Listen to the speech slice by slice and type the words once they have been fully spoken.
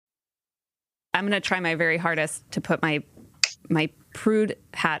I'm going to try my very hardest to put my prude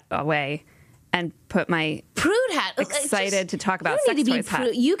hat away and put my prude hat. Excited to talk about sex toys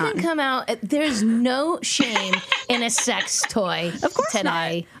hat. You can come out. There's no shame in a sex toy. Of course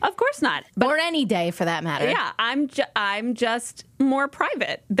today. not. Of course not. Or any day for that matter. Yeah, I'm just more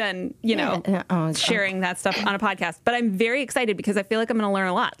private than sharing that stuff on a podcast. But I'm very excited because I feel like I'm going to learn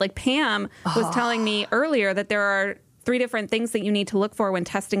a lot. Like Pam was telling me earlier that there are 3 different things that you need to look for when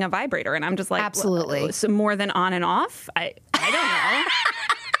testing a vibrator, and I'm just like, absolutely. So more than on and off. I don't know.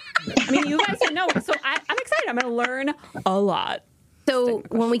 I mean, you guys don't know. So I'm excited. I'm going to learn a lot. So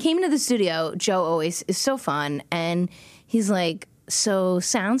when we came into the studio, Joe always is so fun. And he's like, so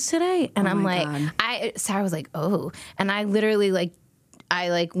sounds today? And I'm like, Sarah was like, oh. And I literally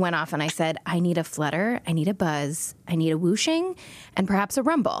went off and I said, I need a flutter, I need a buzz, I need a whooshing, and perhaps a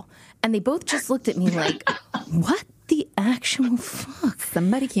rumble. And they both just looked at me like, what the actual fuck?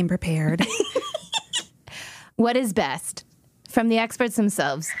 Somebody came prepared. What is best? From the experts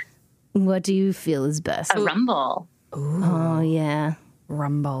themselves, what do you feel is best? A rumble. Ooh. Oh, yeah.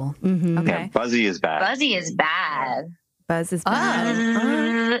 Rumble. Mm-hmm. Okay. Yeah, buzzy is bad. Buzzy is bad. Buzz is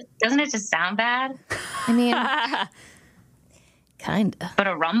bad. Doesn't it just sound bad? I mean, kind of. But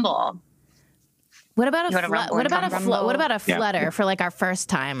a rumble. What about a flutter for like our first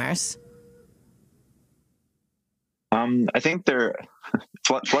timers? I think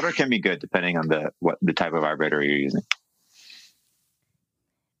flutter can be good depending on the type of vibrator you're using.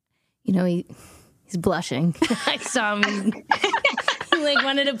 You know, he's blushing. I saw him. He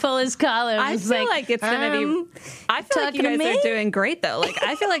wanted to pull his collar. I feel like it's going to be. I feel like you guys are doing great though. Like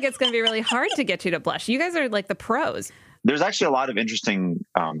I feel like it's going to be really hard to get you to blush. You guys are like the pros. There's actually a lot of interesting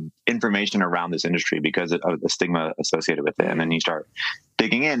information around this industry because of the stigma associated with it, and then you start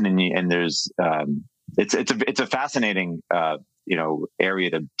digging in, and there's it's a fascinating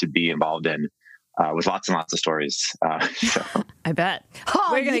area to be involved in. With lots and lots of stories. So. I bet.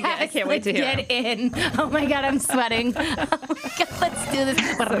 We're gonna I can't wait to hear. Get in. Oh my God, I'm sweating. Oh my God, let's do this.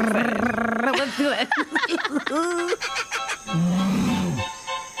 Let's do it.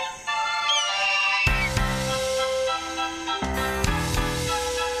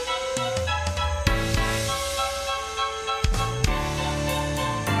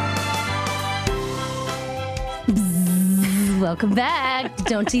 Welcome back to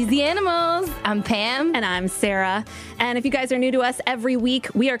Don't Tease the Animals. I'm Pam. And I'm Sarah. And if you guys are new to us, every week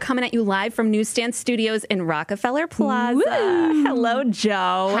we are coming at you live from Newsstand Studios in Rockefeller Plaza. Woo! Hello,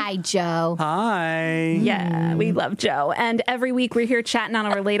 Joe. Hi, Joe. Hi. Yeah, we love Joe. And every week we're here chatting on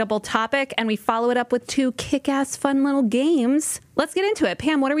a relatable topic, and we follow it up with 2 kick-ass fun little games. Let's get into it.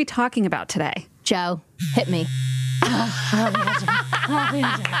 Pam, what are we talking about today? Joe, hit me.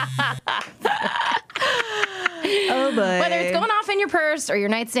 Oh, boy. Whether it's going off in your purse or your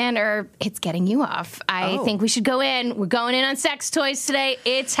nightstand or it's getting you off, I think we should go in. We're going in on sex toys today.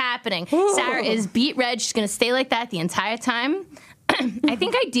 It's happening. Ooh. Sarah is beat red. She's going to stay like that the entire time. I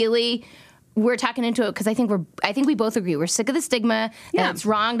think ideally we're talking into it because I think we both agree we're sick of the stigma that it's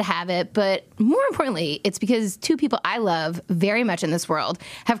wrong to have it. But more importantly, it's because 2 people I love very much in this world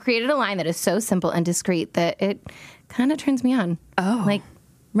have created a line that is so simple and discreet that it kind of turns me on. Oh. Like,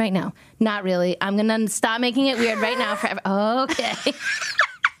 right now. Not really. I'm going to stop making it weird right now forever. Okay.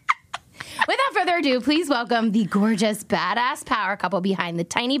 Without further ado, please welcome the gorgeous, badass power couple behind the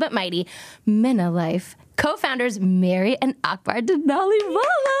tiny but mighty Minna Life, co-founders Mary and Akbar Denali Wala.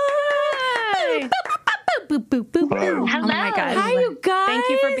 Hello. Oh my God. Hi, you guys. Thank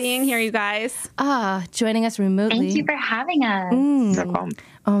you for being here, you guys. Joining us remotely. Thank you for having us. No problem.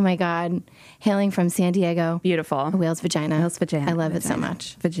 Oh my God. Hailing from San Diego. Beautiful. A whale's vagina. Whale's vagina. I love it so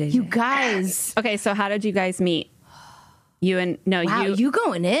much. Vagina. You guys. Okay, so how did you guys meet? You going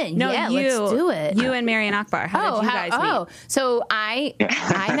in. No, yeah, let's do it. You and Mary and Akbar. How did you guys meet? So I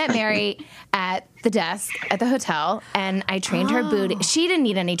met Mary at the desk at the hotel, and I trained her booty. She didn't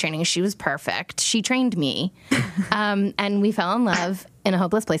need any training. She was perfect. She trained me, and we fell in love in a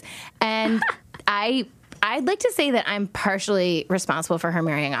hopeless place. And I'd like to say that I'm partially responsible for her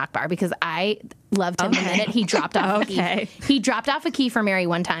marrying Akbar because I loved him the minute he dropped off a key. He dropped off a key for Mary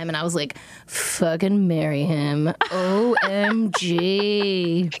one time, and I was like, fucking marry him. OMG.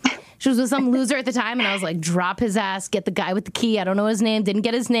 She was with some loser at the time, and I was like, drop his ass, get the guy with the key. I don't know his name, didn't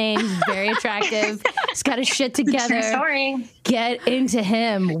get his name. He's very attractive. He's got his shit together. True story. Get into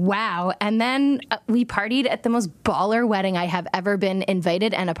him. Wow. And then we partied at the most baller wedding I have ever been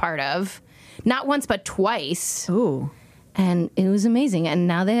invited and a part of. Not once, but twice. Ooh. And it was amazing. And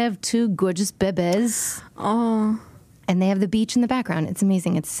now they have 2 gorgeous bebés. Oh. And they have the beach in the background. It's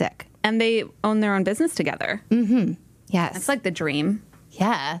amazing. It's sick. And they own their own business together. Mm-hmm. Yes. That's like the dream.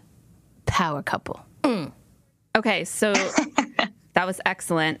 Yeah. power couple. Okay, so that was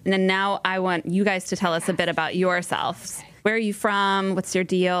excellent. And then now I want you guys to tell us a bit about yourselves. Where are you from? What's your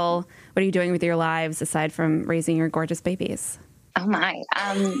deal? What are you doing with your lives aside from raising your gorgeous babies? Oh my.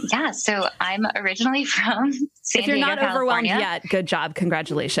 Yeah, so I'm originally from San Diego, If you're not overwhelmed California. yet, good job.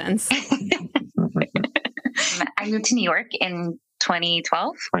 Congratulations. I moved to New York in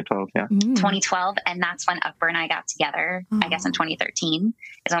 2012. 2012, yeah. 2012, and that's when Upper and I got together. I guess in 2013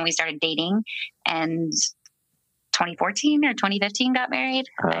 is when we started dating, and 2014 or 2015 got married.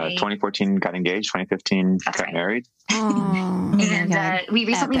 2014 got engaged, 2015 That's got right. married. And we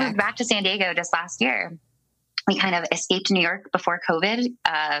recently Epic. moved back to San Diego just last year. We kind of escaped New York before COVID.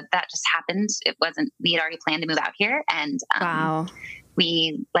 That just happened. We had already planned to move out here, and Wow.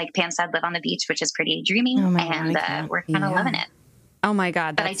 we, like Pam said, live on the beach, which is pretty dreamy, Oh my God, and I can't. we're kind of Yeah. loving it. Oh my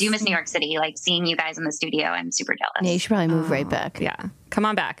God. But I do miss New York City, like seeing you guys in the studio. I'm super jealous. Yeah, you should probably move right back. Yeah. Come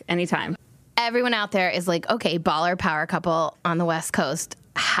on back anytime. Everyone out there is like, okay, baller power couple on the West Coast.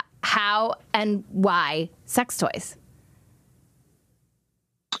 How and why sex toys?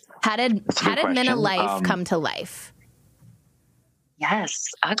 How did That's a good Minna question. Life come to life? Yes,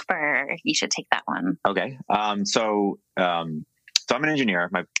 Akbar, you should take that one. Okay. So I'm an engineer.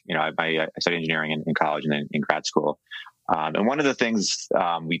 I studied engineering in college and then in grad school. And one of the things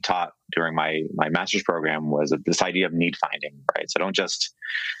we taught during my master's program was this idea of need finding, right? So don't just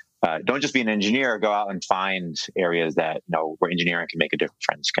be an engineer. Go out and find areas that where engineering can make a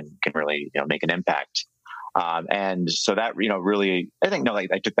difference, can really make an impact. And so that really, I think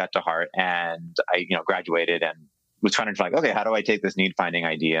I took that to heart, and I graduated and was kind of like, okay, how do I take this need finding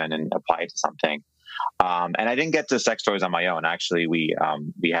idea and apply it to something? And I didn't get to sex toys on my own. Actually, we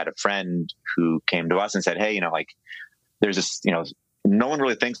had a friend who came to us and said, hey, there's this, no one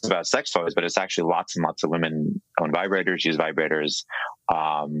really thinks about sex toys, but it's actually lots and lots of women own vibrators, use vibrators.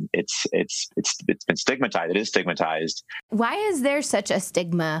 It's been stigmatized. It is stigmatized. Why is there such a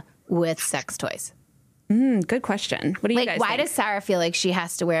stigma with sex toys? Good question. What do you guys why think? does Sarah feel like she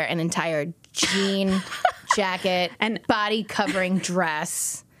has to wear an entire jean jacket and body covering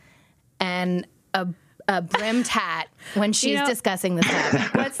dress and a brimmed hat when she's discussing this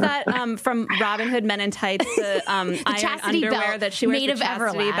topic? What's that from Robin Hood Men in Tights? The iron chastity underwear belt that she wears. made the of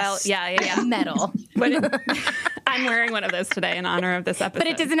chastity Everlast. belt. Yeah. Metal. I'm wearing one of those today in honor of this episode. But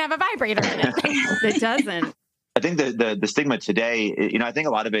it doesn't have a vibrator in it. It doesn't. I think the stigma today, I think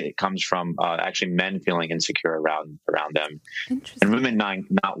a lot of it comes from actually men feeling insecure around them, and women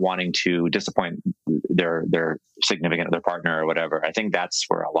not wanting to disappoint their significant, their partner or whatever. I think that's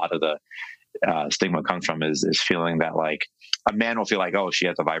where a lot of the stigma comes from is feeling that like a man will feel like, oh, she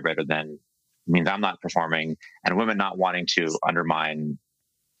has a vibrator, then means I'm not performing, and women not wanting to undermine,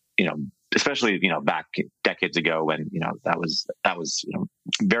 especially back decades ago when that was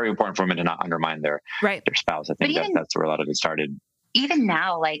very important for women to not undermine their spouse. I think that's where a lot of it started. Even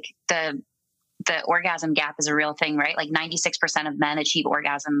now, like the orgasm gap is a real thing, right? Like 96% of men achieve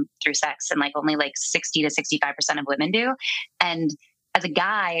orgasm through sex, and like only like 60 to 65% of women do. And as a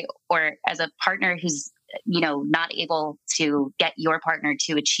guy or as a partner who's not able to get your partner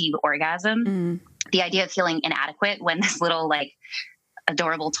to achieve orgasm, the idea of feeling inadequate when this little like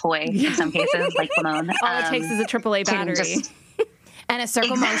adorable toy in some cases like Limon, all it takes is a AAA battery and a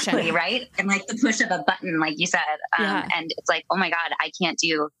circle motion, right? And like the push of a button, like you said, and it's like, oh my God, I can't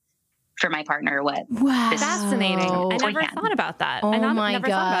do for my partner what this fascinating. I never thought about that. Oh I never my thought about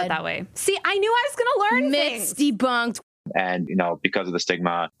God. it that way. See, I knew I was going to learn Myths things. debunked. And because of the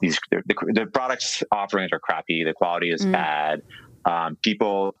stigma, the products offerings are crappy. The quality is bad.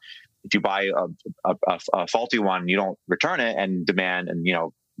 People, if you buy a faulty one, you don't return it and demand and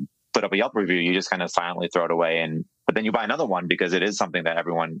put up a Yelp review. You just kind of silently throw it away. But then you buy another one because it is something that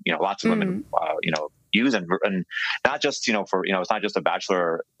everyone, lots of women, use and not just for it's not just a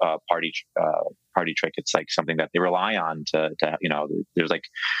bachelor party trick. It's like something that they rely on to there's like.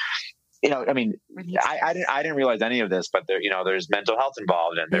 I mean, I didn't realize any of this, but there's mental health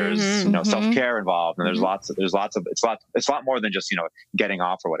involved, and there's self-care involved, and there's lots of it's a lot more than just getting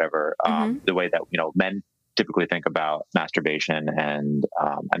off or whatever. The way that men typically think about masturbation and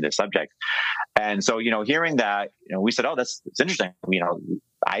this subject, and so hearing that, we said, oh, that's interesting.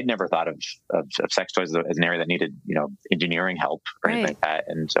 I'd never thought of sex toys as an area that needed, engineering help or anything like that.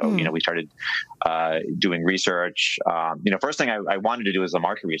 And so, we started doing research. First thing I wanted to do was the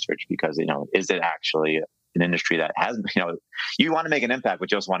market research because, is it actually an industry that has, you want to make an impact, but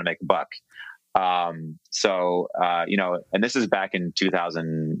you also want to make a buck. And this is back in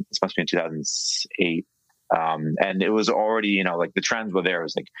 2000, this must be in 2008. And it was already, like the trends were there. It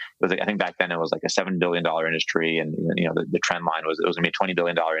was like, I think back then it was like a $7 billion industry. And, the trend line was, it was going to be a $20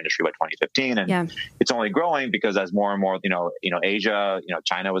 billion industry by 2015. And it's only growing because as more and more, Asia,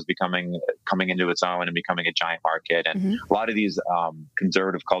 China was coming into its own and becoming a giant market. And a lot of these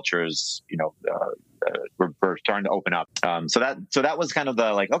conservative cultures, we're starting to open up. So that was kind of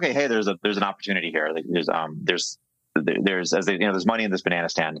the like, okay, hey, there's an opportunity here. Like there's as they, there's money in this banana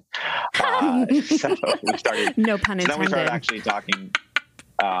stand. So we started. No pun intended. So then we started actually talking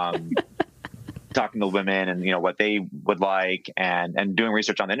to women and what they would like and doing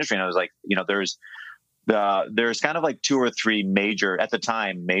research on the industry. And I was like, there's kind of like 2 or 3 major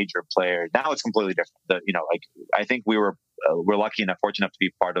players. Now it's completely different. I think we're lucky enough, fortunate enough to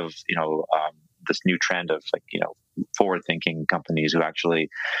be part of this new trend of forward thinking companies who actually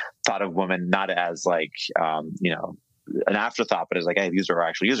thought of women not as like an afterthought, but as like, hey, these are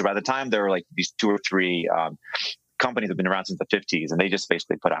actually users. By the time there were like these 2 or 3 companies that have been around since the 50s, and they just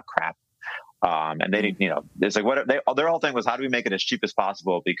basically put out crap. And they didn't, it's like their whole thing was, how do we make it as cheap as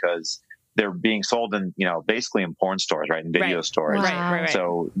possible? Because they're being sold in, basically in porn stores, right? In video stores. Right.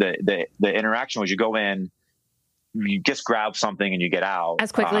 So the interaction was you go in, you just grab something and you get out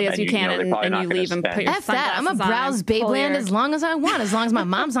as quickly as you can, and you leave and put your F that. I'm gonna browse Babeland as long as I want, as long as my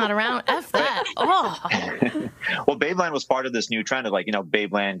mom's not around. F that. Oh. Well, Babeland was part of this new trend of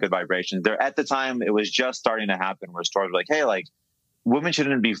Babeland, Good Vibrations. There at the time, it was just starting to happen where stores were like, hey, like women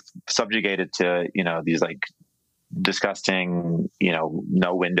shouldn't be subjugated to these like disgusting,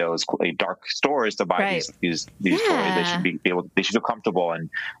 no windows, dark stores to buy these toys. They should be able, they should feel comfortable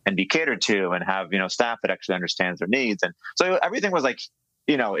and be catered to and have, staff that actually understands their needs. And so everything was like,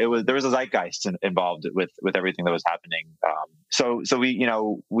 there was a zeitgeist involved with everything that was happening. So we,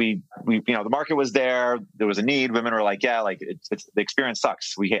 the market was there. There was a need. Women were like, yeah, like it's the experience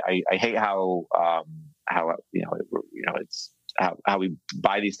sucks. I hate how it's how we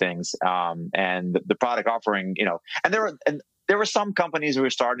buy these things, and the product offering, and there were some companies who were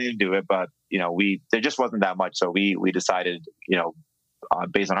starting to do it, but there just wasn't that much. So we decided,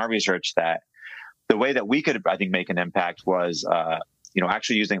 based on our research, that the way that we could, I think, make an impact was,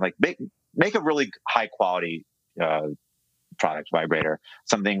 actually using make a really high quality product vibrator,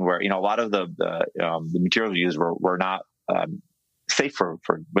 something where a lot of the materials we used were not safe for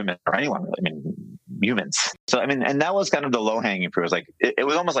women or anyone really. I mean, humans. So and that was kind of the low hanging fruit. It was like it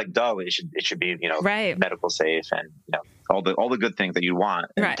was almost like, duh, it should be medical safe and all the good things that you want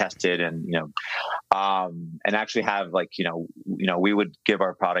and tested and and actually have we would give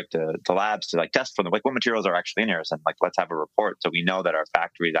our product to labs to test for them, what materials are actually in here, and let's have a report so we know that our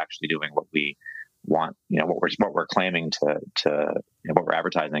factory is actually doing what we want, what we're claiming to what we're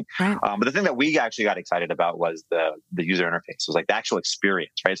advertising. Right. But the thing that we actually got excited about was the user interface. It was like the actual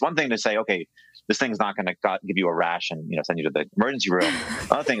experience, right? It's one thing to say, okay, this thing's not going to give you a rash and send you to the emergency room.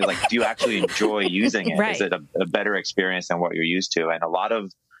 Another thing is do you actually enjoy using it? Is it a better experience than what you're used to? And a lot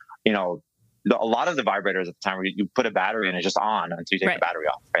of the vibrators at the time where you put a battery in, it's just on until you take the battery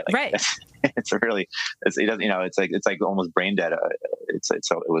off, right? It's like almost brain dead. It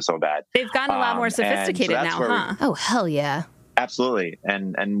was so bad. They've gotten a lot more sophisticated now, huh? Oh, hell yeah. Absolutely.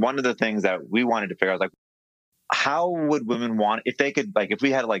 And one of the things that we wanted to figure out was how would women want, if they could, if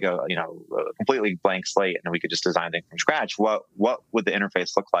we had a completely blank slate and we could just design things from scratch, what would the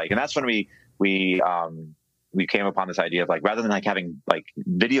interface look like? And that's when we came upon this idea of rather than having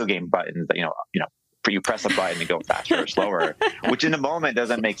video game buttons that, you press a button to go faster or slower, which in the moment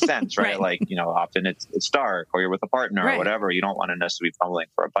doesn't make sense, right? Often it's dark or you're with a partner or whatever. You don't want to necessarily be fumbling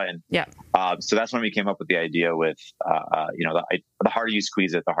for a button. Yeah. So that's when we came up with the idea with, the harder you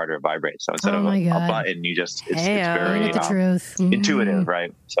squeeze it, the harder it vibrates. So instead of a button, it's very the truth. Intuitive,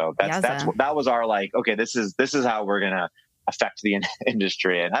 right? So that was our okay, this is how we're going to affect the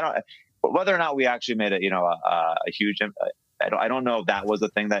industry. And whether or not we actually made it, a huge impact. I don't know if that was the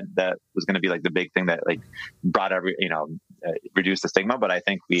thing that was going to be the big thing that brought reduced the stigma, but I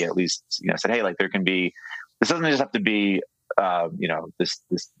think we at least said, hey, there can be, this doesn't just have to be this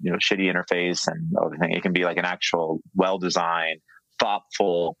shitty interface and everything. It can be an actual well-designed,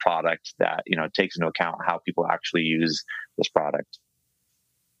 thoughtful product that takes into account how people actually use this product.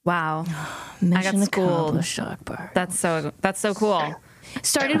 Wow, I got schooled. That's so cool.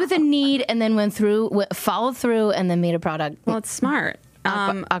 Started with a need and then followed through and then made a product. Well, it's smart.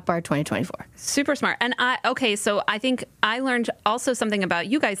 Akbar 2024. Super smart. And so I think I learned also something about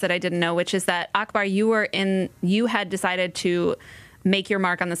you guys that I didn't know, which is that Akbar, you had decided to make your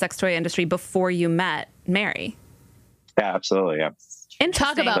mark on the sex toy industry before you met Mary. Yeah, absolutely. Yeah.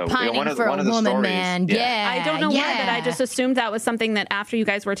 Talk about So, pining for a woman, stories, man. Yeah. I don't know why, but I just assumed that was something that after you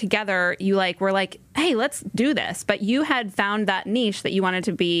guys were together, you were like, hey, let's do this. But you had found that niche that you wanted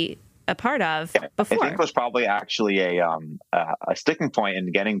to be a part of before. I think it was probably actually a sticking point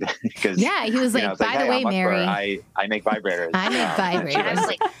in getting to, because he was like, by the way, Mary, I make vibrators. I make vibrators. I was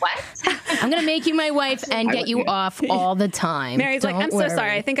like, what? I'm gonna make you my wife and get you off all the time. Mary's like, I'm so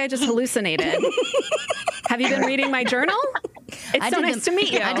sorry. I think I just hallucinated. Have you been reading my journal? It's so nice to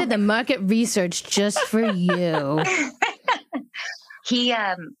meet you. I did the market research just for you. He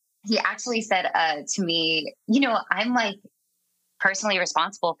actually said to me, I'm like personally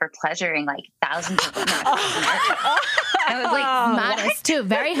responsible for pleasuring like thousands of women. I was like, modest too,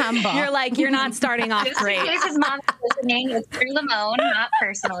 very humble. You're like, you're not starting off great. In case his mom's listening, it's through Lamone, not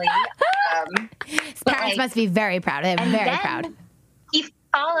personally. His parents must be very proud. They're very proud. He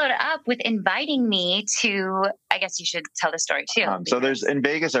followed up with inviting me to, I guess you should tell the story too. So there's in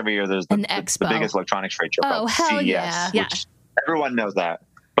Vegas every year, there's the biggest electronics trade show called CES, which everyone knows that.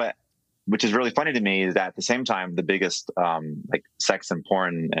 But which is really funny to me is that at the same time, the biggest like sex and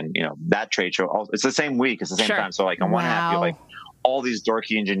porn and that trade show, it's the same week, it's the same time. So like on one hand, you have like all these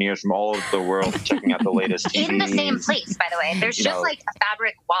dorky engineers from all over the world checking out the latest TVs. In the same place, by the way. There's just like a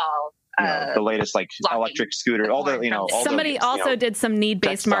fabric wall. The latest like electric scooter, all the somebody also did some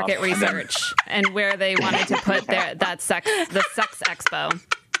need-based market research and where they wanted to put the sex expo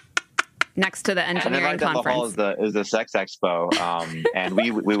next to the engineering conference. The hall is the sex expo, and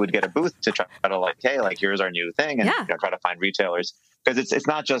we would get a booth to try to like, hey, like here's our new thing, and try to find retailers, because it's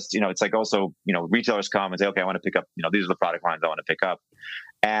not just it's like also retailers come and say, okay, I want to pick up these are the product lines I want to pick up.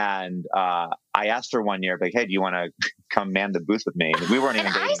 And I asked her one year, like, hey, do you want to come man the booth with me? And we weren't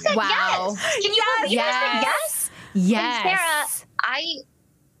even dating. I said yes. Can you believe I said yes? Yes. And Sarah, I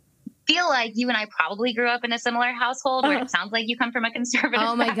feel like you and I probably grew up in a similar household where it sounds like you come from a conservative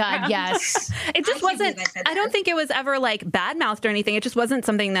Oh my background. God, yes. It just wasn't, I don't think it was ever like bad-mouthed or anything. It just wasn't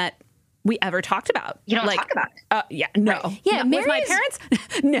something that we ever talked about. You don't talk about it? No. Right. Yeah, with my parents?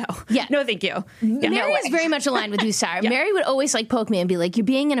 No. Yeah. No, thank you. Yeah. Mary is very much aligned with you, Sarah. Mary would always like poke me and be like, you're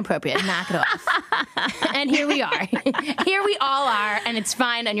being inappropriate. Knock it off. And here we are. Here we all are, and it's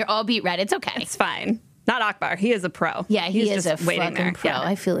fine, and you're all beat red. It's okay. It's fine. Not Akbar. He is a pro. Yeah, he is a fucking fucking pro. Yeah.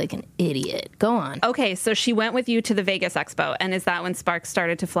 I feel like an idiot. Go on. Okay, so she went with you to the Vegas Expo, and is that when sparks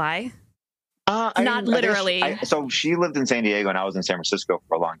started to fly? Not literally. So she lived in San Diego and I was in San Francisco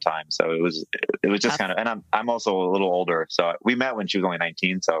for a long time. So it was just kind of, and I'm also a little older. So we met when she was only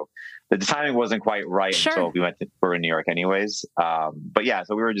 19. So the timing wasn't quite right until we were in New York anyways. But yeah,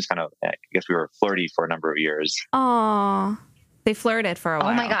 so we were just kind of, I guess we were flirty for a number of years. Aw, they flirted for a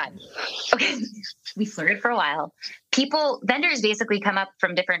while. Oh my God. Okay. We flirted for a while. Vendors basically come up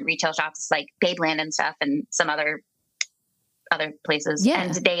from different retail shops like Babeland and stuff and some other places. Yeah.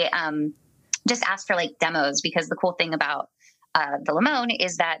 And they, just ask for like demos, because the cool thing about the Lamone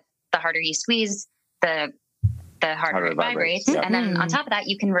is that the harder you squeeze, the harder it vibrates. Yeah. And then on top of that,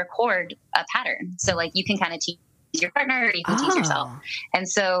 you can record a pattern. So like you can kind of tease your partner, or you can tease yourself. And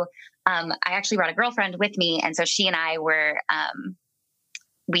so I actually brought a girlfriend with me. And so she and I were,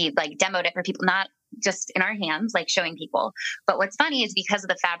 we like demoed it for people, not just in our hands, like showing people. But what's funny is because of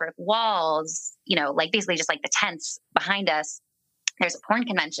the fabric walls, like basically just like the tents behind us, there's a porn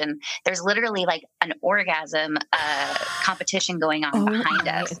convention. There's literally like an orgasm competition going on behind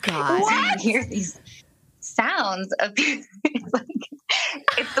us. God. So you hear these sounds of it's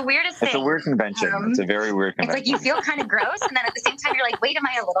the weirdest thing. It's a weird convention. It's a very weird convention. It's like you feel kind of gross, and then at the same time you're like, wait, am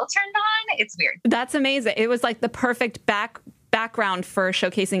I a little turned on? It's weird. That's amazing. It was like the perfect background for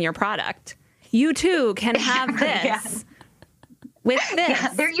showcasing your product. You too can have this. With this.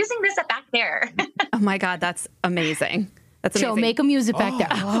 Yeah, they're using this back there. Oh my God, that's amazing. That's amazing. Joe, make them use it back there.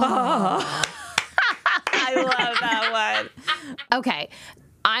 I love that one. Okay.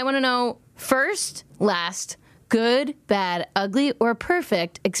 I want to know first, last, good, bad, ugly, or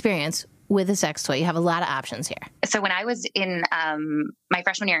perfect experience with a sex toy. You have a lot of options here. So when I was in my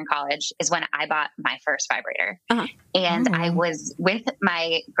freshman year in college is when I bought my first vibrator. And I was with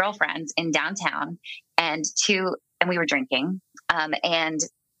my girlfriends in downtown and we were drinking. And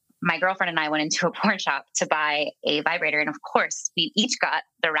my girlfriend and I went into a porn shop to buy a vibrator. And of course, we each got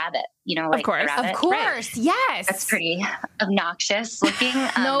the rabbit, like of course. the rabbit. Of course, yes. That's pretty obnoxious looking.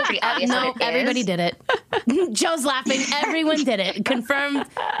 No, everybody did it. Joe's laughing. Everyone did it. Confirmed.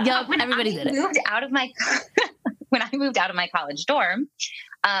 Yep, everybody did it. When I moved out of my college dorm,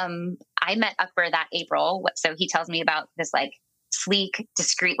 I met Akbar that April. So he tells me about this like sleek,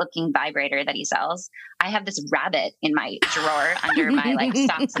 discreet looking vibrator that he sells. I have this rabbit in my drawer under my like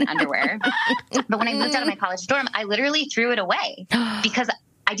socks and underwear. But when I moved out of my college dorm, I literally threw it away because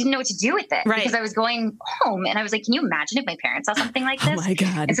I didn't know what to do with it, because I was going home and I was like, can you imagine if my parents saw something like this? Oh my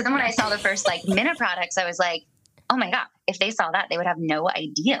God. And so then when I saw the first like Minute products, I was like, oh my God, if they saw that, they would have no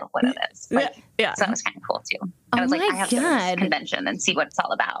idea what it is. Like, yeah. So that was kind of cool too. I was like, I have to go to this convention and see what it's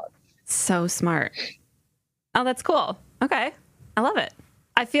all about. So smart. Oh, that's cool. Okay. I love it.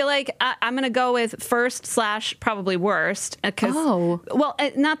 I feel like I'm going to go with first / probably worst. Well,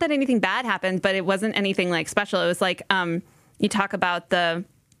 not that anything bad happened, but it wasn't anything like special. It was like, you talk about the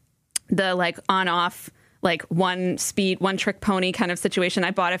like on off, like one trick pony kind of situation.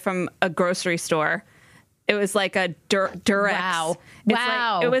 I bought it from a grocery store. It was like a Durex. Wow.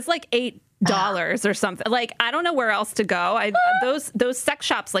 Like, it was like $8 or something. Like, I don't know where else to go. Those sex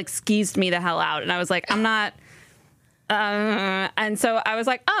shops like skeezed me the hell out. And I was like, I'm not, and so I was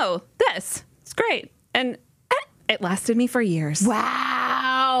like, oh, it's great. And it lasted me for years.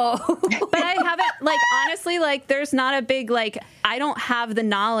 Wow. But I haven't, like, honestly, like, there's not a big, like, I don't have the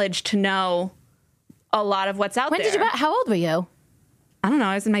knowledge to know a lot of what's out there. When did you buy? How old were you? I don't know.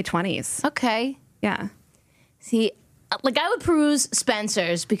 I was in my 20s. Okay. Yeah. See, like, I would peruse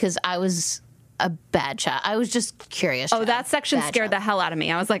Spencer's because I was a bad child. I was just curious. Oh, that section scared the hell out of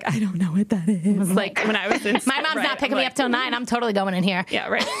me. I was like, I don't know what that is. Like, when I was in my mom's not picking me up till 9. I'm totally going in here. Yeah,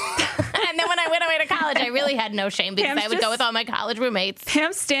 right. And then when I went away to college, I really had no shame because I would go with all my college roommates.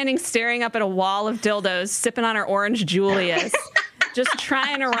 Pam's standing staring up at a wall of dildos, sipping on her orange Julius, just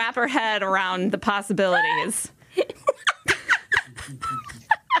trying to wrap her head around the possibilities.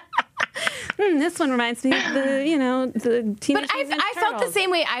 This one reminds me of the Teenage But I felt the same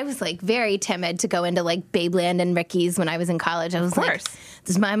way. I was like very timid to go into like Babeland and Ricky's when I was in college. I was like,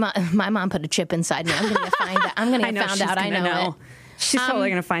 does my mom put a chip inside me? I'm going to find out. I'm going to get found out. I know it. She's totally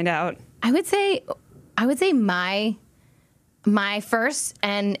going to find out. I would say my first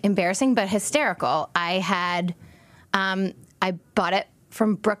and embarrassing but hysterical. I had I bought it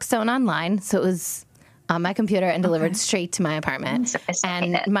from Brookstone online, so it was on my computer and delivered straight to my apartment.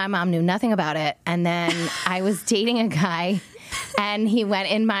 And my mom knew nothing about it. And then I was dating a guy, and he went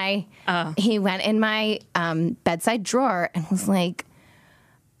in my bedside drawer and was like,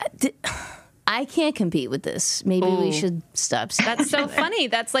 I can't compete with this. Maybe we should stop. That's so funny.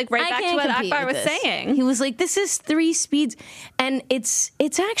 That's like right back to what Akbar was saying. He was like, this is 3 speeds, and it's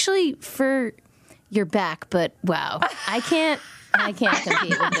actually for your back, but wow, I can't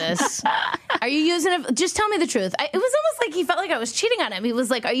compete with this. Are you using it? Just tell me the truth. It was almost like he felt like I was cheating on him. He was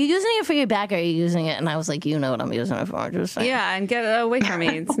like, are you using it for your back? Or are you using it? And I was like, you know what I'm using it for. Just saying. Yeah, and get away from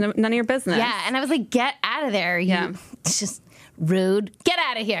me. It's none of your business. Yeah, and I was like, get out of there. It's just rude. Get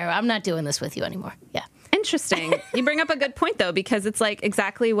out of here. I'm not doing this with you anymore. Yeah. Interesting. You bring up a good point, though, because it's like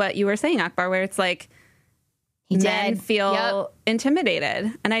exactly what you were saying, Akbar, where it's like men feel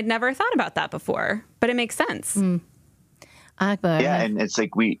intimidated. And I'd never thought about that before, but it makes sense. Akbar. Yeah, and it's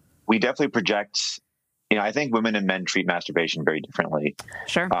like we definitely project, I think women and men treat masturbation very differently.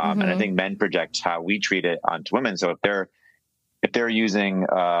 Sure. And I think men project how we treat it onto women. So if they're using,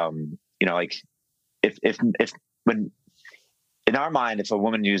 like if when in our mind, if a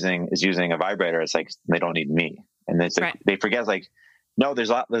woman is using a vibrator, it's like they don't need me, and it's like, they forget, like, no,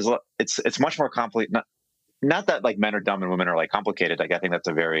 there's it's much more complicated. Not that like men are dumb and women are like complicated. Like, I think that's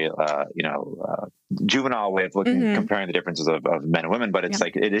a very juvenile way of comparing the differences of men and women. But it's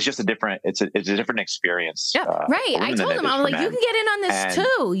like it is just a different experience. Yeah, right. I told him, I'm like, you can get in on this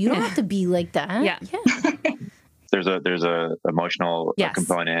too. You don't have to be like that. Yeah. There's a emotional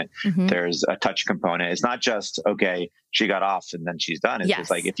component. There's a touch component. It's not just, okay, she got off and then she's done. It's just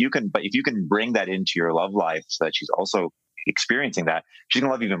like, if you can bring that into your love life so that she's also experiencing that, she's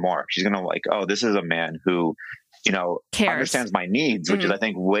gonna love you even more. She's gonna like, oh, this is a man who, understands my needs, which is, I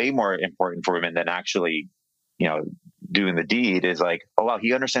think, way more important for women than actually, doing the deed. Is like, oh wow,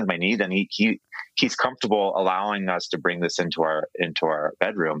 he understands my needs, and he's comfortable allowing us to bring this into our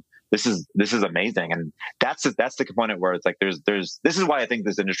bedroom. This is amazing. And that's the component where it's like, this is why I think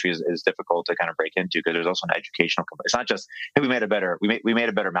this industry is difficult to kind of break into, because there's also an educational component. It's not just, hey, we made a better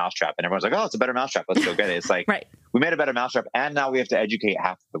mousetrap, and everyone's like, oh, it's a better mousetrap, let's go get it. It's like, we made a better mousetrap, and now we have to educate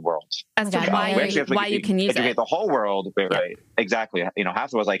half the world as to why you can use it. Educate the whole world. Right. Exactly. Half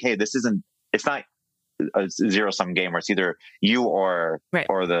of it was like, hey, it's not a zero-sum game where it's either you or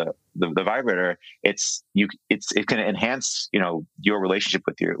the vibrator. It can enhance your relationship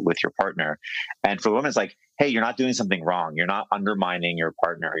with your partner. And for women, it's like, hey, you're not doing something wrong. You're not undermining your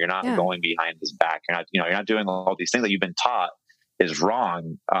partner. You're not going behind his back. You're not doing all these things that you've been taught is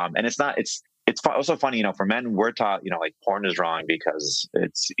wrong. And it's it's also funny, for men, we're taught, like porn is wrong because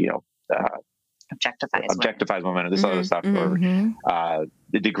it's, objectifies women and this other stuff, or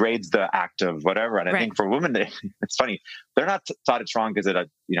it degrades the act of whatever. And I think for women, it's funny, they're not taught it's wrong because it's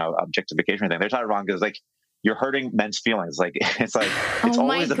objectification thing. They're taught it wrong because you're hurting men's feelings. It's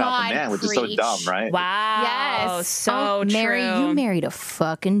always about the man, which is so dumb, right? Wow. Yes. So true. Mary, you married a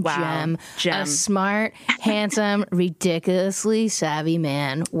fucking gem. A smart, handsome, ridiculously savvy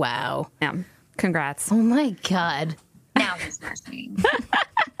man. Wow. Yeah. Congrats. Oh my God. Now he's listening.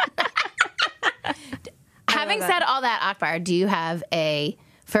 Having said all that, Akbar, do you have a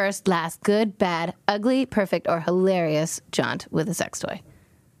first, last, good, bad, ugly, perfect, or hilarious jaunt with a sex toy?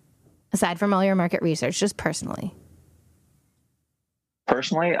 Aside from all your market research, just personally.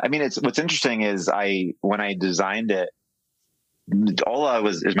 Personally, I mean, what's interesting is when I designed it, Ola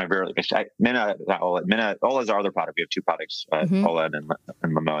is my very Minna, not Ola. Ola is our other product. We have two products, Ola and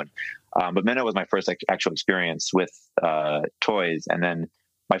Limon. But Minna was my first actual experience with toys, and then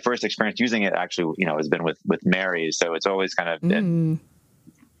my first experience using it actually, has been with Mary. So it's always kind of been,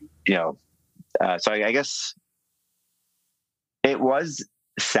 so I guess it was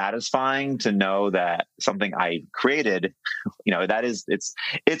satisfying to know that something I created,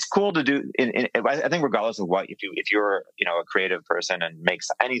 it's cool to do. I think regardless of what, if you're a creative person and makes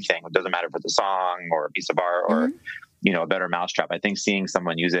anything, it doesn't matter if it's a song or a piece of art or a better mousetrap. I think seeing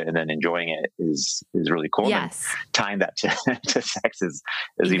someone use it and then enjoying it is really cool. Yes. And tying that to sex is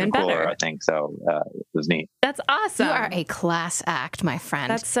even cooler, better. I think. So it was neat. That's awesome. You are a class act, my friend.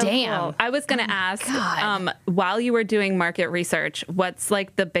 That's so Damn. cool. I was going to ask, while you were doing market research, what's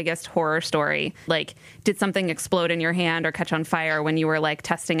the biggest horror story? Did something explode in your hand or catch on fire when you were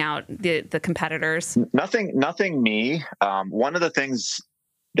testing out the competitors? Nothing me. One of the things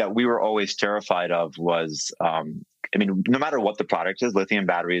that we were always terrified of was, no matter what the product is, lithium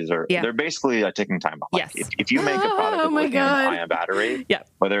batteries they're basically a ticking time bomb. Yes. If you make a product with lithium-ion battery,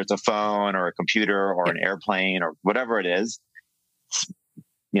 whether it's a phone or a computer or an airplane or whatever it is,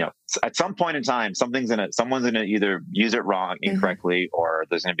 at some point in time, someone's going to either use it wrong, incorrectly, or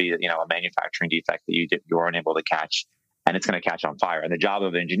there's going to be, a manufacturing defect that you weren't able to catch, and it's going to catch on fire. And the job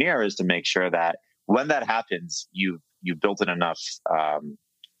of an engineer is to make sure that when that happens, you've built in enough,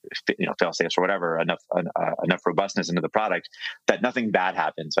 fail safes or whatever, enough robustness into the product that nothing bad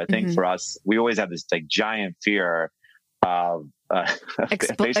happens. So I think for us, we always have this giant fear of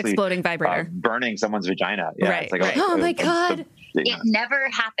exploding vibrator, burning someone's vagina. Yeah, right, it's oh my God. It never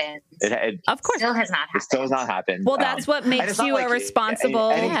happens. Of course. Still has not happened. It still has not happened. Well, that's what makes you a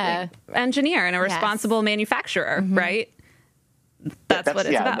responsible engineer and a responsible manufacturer, right? That's what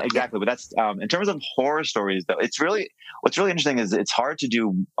it's about. Exactly. But that's in terms of horror stories, though. What's really interesting is it's hard to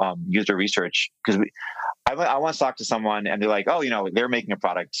do user research because I once talked to someone and they're like, oh, they're making a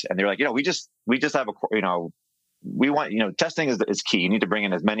product and they're like, we just have we want, testing is key. You need to bring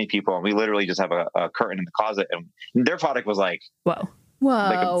in as many people, and we literally just have a curtain in the closet. And their product was like, whoa.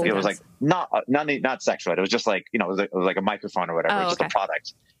 It was not sexual. It was just it was like a microphone or whatever. It was just a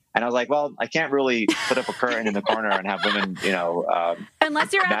product. And I was like, well, I can't really put up a curtain in the corner and have women,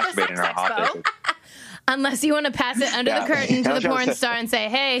 unless you're at the sex expo. Unless you want to pass it under the curtain to the porn star and say,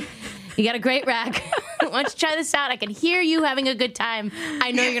 hey, you got a great rack. Why don't you try this out? I can hear you having a good time.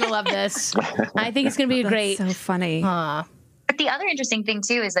 I know you're going to love this. I think it's going to be great. So funny. But the other interesting thing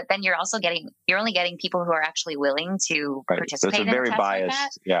too is that then you're only getting people who are actually willing to participate in a test like that.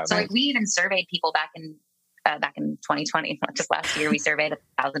 Yeah. So we even surveyed people back in 2020, not just last year. We surveyed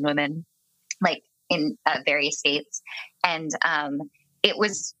 1,000 women, in various states, and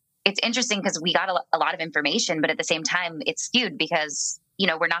it's interesting because we got a lot of information, but at the same time, it's skewed because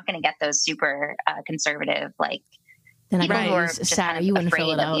we're not going to get those super conservative people who are just Sarah, kind of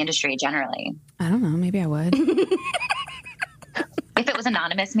afraid of the industry generally. I don't know. Maybe I would. If it was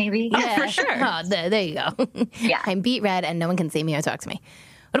anonymous, maybe. Yeah, for sure. Oh, there you go. Yeah, I'm beat red, and no one can see me or talk to me.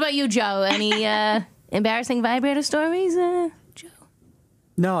 What about you, Joe? Any embarrassing vibrator stories, Joe?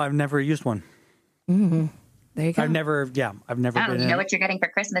 No, I've never used one. Mm-hmm. There you go. I've never been. You know what you're getting for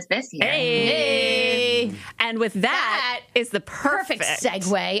Christmas this year. Hey. And with that is the perfect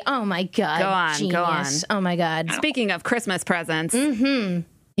segue. Oh my God. Go on. Oh my God. Speaking of Christmas presents, you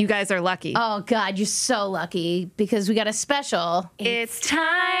guys are lucky. Oh God, you're so lucky because we got a special. It's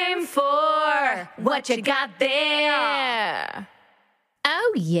time for What You Got There.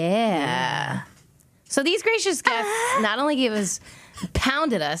 Oh yeah. So these gracious guests not only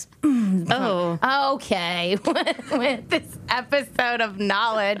pounded us. Okay. with this episode of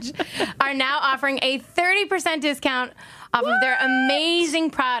knowledge, are now offering a 30% discount off of their amazing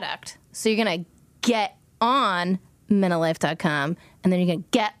product. So you're going to get on MinnaLife.com and then you can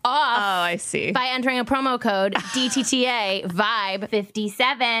get off. Oh, I see. By entering a promo code DTTA Vibe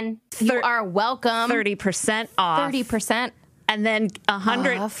 57. You are welcome. 30% off. 30%. And then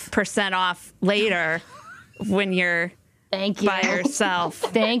 100% off later when you're Thank you. by yourself.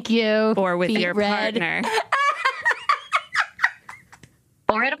 Thank you. Or with your Red. partner.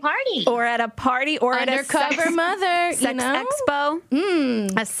 Or at a party. Or at a party. Or Undercover at a mother. sex expo.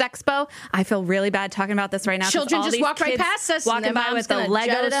 A sexpo. I feel really bad talking about this right now. Children just walk right past us. Walking by with the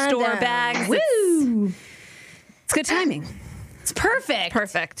Lego store bags. Woo! It's good timing. It's perfect.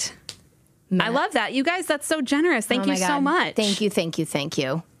 Perfect. I love that. You guys, that's so generous. Thank you so much. Thank you, thank you, thank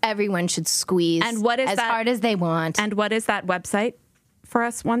you. Everyone should squeeze and what is as hard as they want. And what is that website for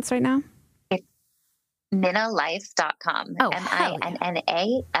us once right now? It's minalife.com. Oh,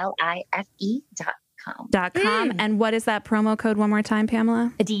 MINNALIFE.com. And what is that promo code one more time,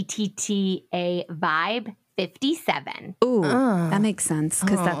 Pamela? DTTA Vibe 57. Ooh, that makes sense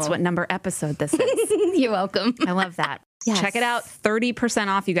because that's what number episode this is. You're welcome. I love that. Yes. Check it out. 30%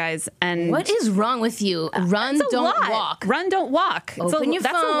 off, you guys. And what is wrong with you? Run, don't walk. Run, don't walk. Open your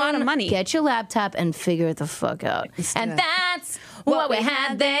phone. That's a lot of money. Get your laptop and figure it the fuck out. And that's what we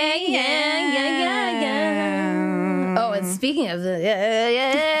had there. Yeah. Oh, and speaking of the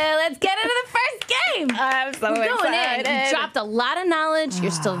let's get into the first game. I'm so excited. You dropped a lot of knowledge.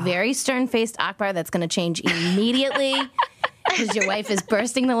 You're still very stern-faced, Akbar. That's going to change immediately. Because your wife is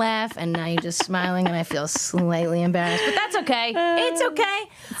bursting to laugh, and now you're just smiling, and I feel slightly embarrassed. But that's okay. It's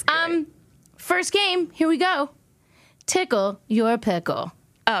okay. First game, here we go. Tickle your pickle.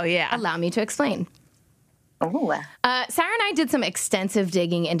 Oh, yeah. Allow me to explain. Oh. Sarah and I did some extensive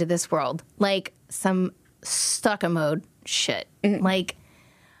digging into this world. Like, some stalker mode shit. Like,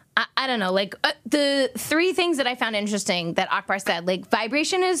 I don't know. Like, the three things that I found interesting that Akbar said. Like,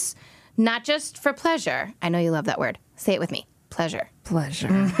 vibration is not just for pleasure. I know you love that word. Say it with me. Pleasure.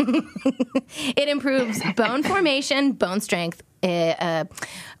 It improves bone formation, bone strength,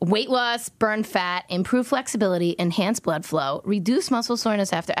 weight loss, burn fat, improve flexibility, enhance blood flow, reduce muscle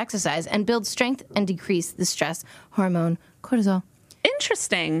soreness after exercise, and build strength and decrease the stress hormone cortisol.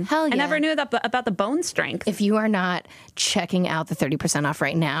 Interesting. Hell yeah. I never knew that about the bone strength. If you are not checking out the 30% off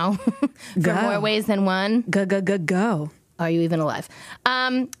right now for more ways than one, go. Are you even alive?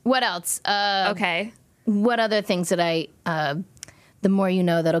 What else? Okay. What other things that the more you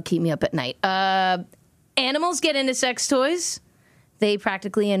know, that'll keep me up at night. Animals get into sex toys. They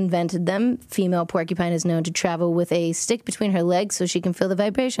practically invented them. Female porcupine is known to travel with a stick between her legs so she can feel the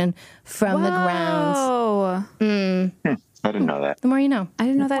vibration from the ground. Oh. I didn't know that. The more you know. I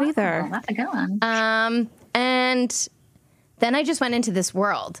didn't know that either. That's a good one. And then I just went into this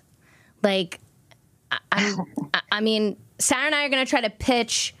world. Like, I mean, Sarah and I are going to try to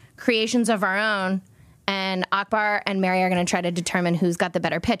pitch creations of our own, and Akbar and Mary are going to try to determine who's got the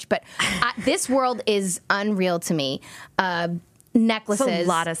better pitch. But this world is unreal to me. Necklaces, a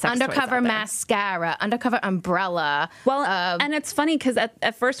lot of sex undercover toys out there. Mascara, undercover umbrella. Well, and it's funny because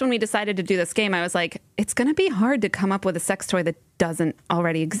at first when we decided to do this game, I was like, it's going to be hard to come up with a sex toy that doesn't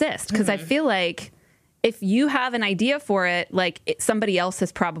already exist. Because I feel like if you have an idea for it, like somebody else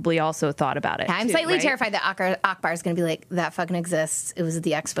has probably also thought about it. I'm too, slightly right? terrified that Akbar is going to be like, that fucking exists. It was at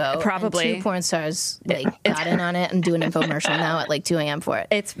the expo. Probably. And 2 porn stars got in on it and do an infomercial now at like 2 a.m. for it.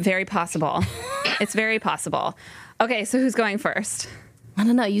 It's very possible. It's very possible. Okay, so who's going first? I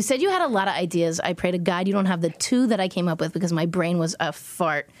don't know. You said you had a lot of ideas. I pray to God you don't have the 2 that I came up with because my brain was a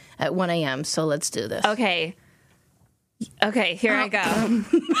fart at 1 a.m. So let's do this. Okay, here I go.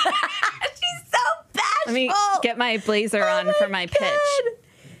 She's so bashful. Let me get my blazer on for my pitch.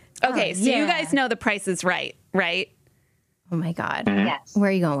 Okay, so you guys know The Price is Right, right? Oh my God. Yes.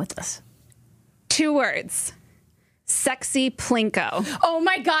 Where are you going with this? 2 words. Sexy Plinko. Oh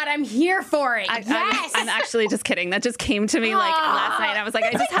my God, I'm here for it. Yes. I'm actually just kidding. That just came to me like last night. I was like,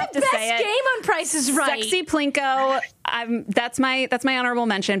 I just have to say it. Best game on Price is Right. Sexy Plinko. That's my honorable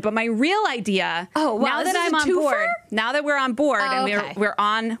mention. But my real idea. Oh, wow, now this that is I'm a on twofer? board. Now that we're on board and okay. we're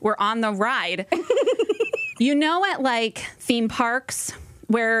on the ride. You know, at like theme parks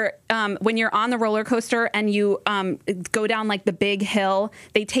where when you're on the roller coaster and you go down like the big hill,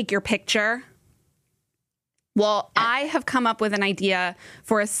 they take your picture. Well, I have come up with an idea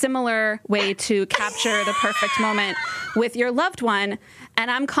for a similar way to capture the perfect moment with your loved one, and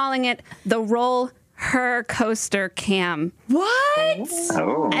I'm calling it the Roll Her Coaster Cam. What?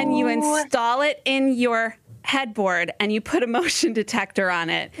 Oh. And you install it in your headboard, and you put a motion detector on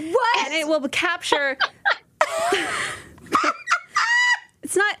it. What? And it will capture...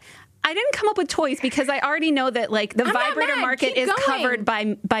 It's not... I didn't come up with toys because I already know that like the vibrator market Keep is going. covered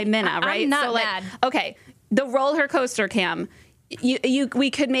by Minna, right? I'm not so like, mad. Okay, the Roll Her Coaster Cam.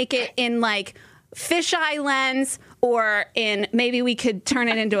 we could make it in like fisheye lens, or in maybe we could turn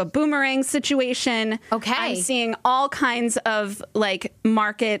it into a boomerang situation. Okay. I'm seeing all kinds of like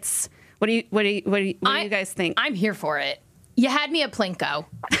markets. What do you guys think? I'm here for it. You had me at Plinko.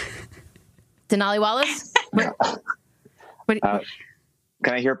 Denali Wallace?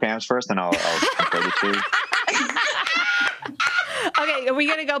 Can I hear Pam's first, and I'll compare the two? Okay, are we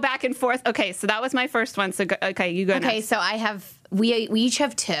going to go back and forth? Okay, so that was my first one. So you go. Okay, next. so we each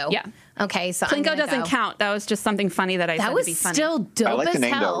have two. Yeah. Okay, so Plinko doesn't count. That was just something funny that I said to be funny. That was still dope I like as the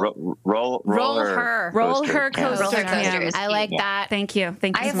name hell. though. Roll her coaster. Coasters. I like that. Thank you.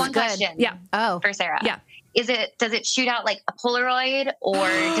 I have one question. Yeah. For Sarah. Yeah. Does it shoot out like a Polaroid, or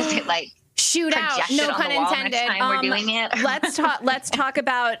does it like shoot out? project No it on pun the wall intended. next time we're doing it? Let's talk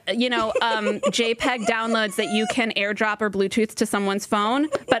about JPEG downloads that you can AirDrop or Bluetooth to someone's phone,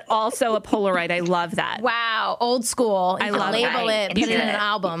 but also a Polaroid. I love that. Wow, old school. You I can love label that. it, put it in an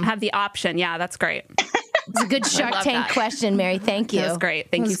album. Have the option. Yeah, that's great. It's a good Shark love Tank that. question, Mary. Thank you. That was great.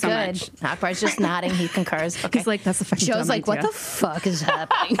 Thank you so much. Akbar's just nodding. He concurs. Okay. He's like, that's a fucking Joe's dumb like, what idea. the fuck is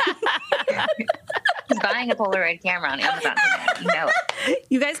happening? He's buying a Polaroid camera on Amazon today. You know it.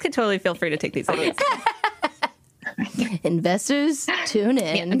 You guys could totally feel free to take these ideas. Investors, tune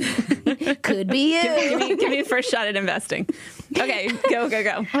in. Could be you. Give me the first shot at investing. Okay, go.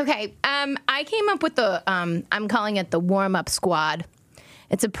 Okay, I came up with I'm calling it the Warm Up Squad.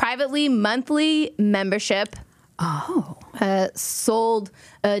 It's a privately monthly membership. Sold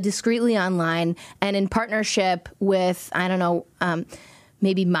discreetly online and in partnership with, I don't know,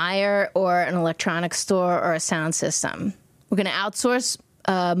 maybe Meyer or an electronics store or a sound system. We're going to outsource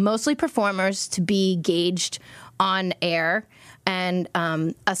mostly performers to be gauged on air, and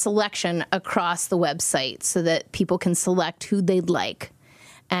a selection across the website so that people can select who they'd like.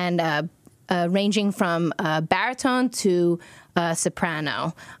 And ranging from baritone to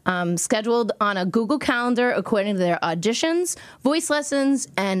soprano, scheduled on a Google Calendar according to their auditions, voice lessons,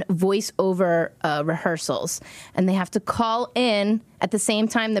 and voiceover rehearsals. And they have to call in at the same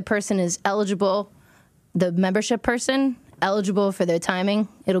time the person is eligible, the membership person, eligible for their timing.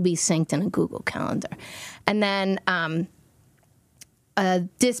 It'll be synced in a Google Calendar. And then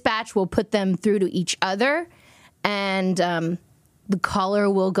dispatch will put them through to each other, and the caller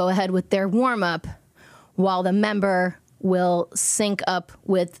will go ahead with their warm-up while the member will sync up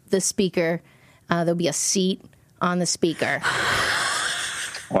with the speaker. There'll be a seat on the speaker.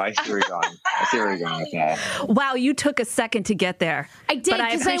 Well, I see where you're going with that. Wow, you took a second to get there. I did, but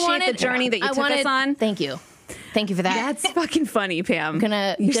I appreciate the journey that you took us on. Thank you for that. That's fucking funny, Pam.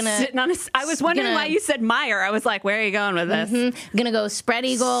 You're sitting on I was wondering why you said Meyer. I was like, where are you going with this? I'm gonna go spread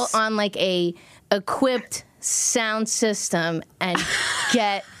eagle on like a equipped sound system and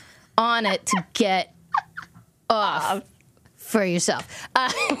get on it to get off for yourself.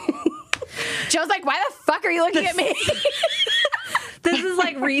 Joe's like, why the fuck are you looking at me? This is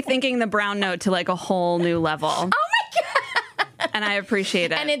like rethinking the brown note to like a whole new level. Oh my God. And I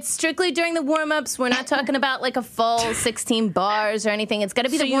appreciate it. And it's strictly during the warm-ups. We're not talking about like a full 16 bars or anything. It's got to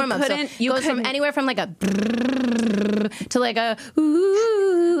be the warm-up. So it goes from anywhere from like a to like a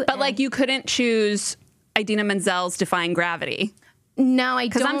ooh. But like you couldn't choose Idina Menzel's Defying Gravity. No, I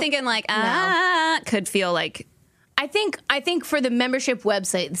don't. Because I'm thinking like, could feel like. I think for the membership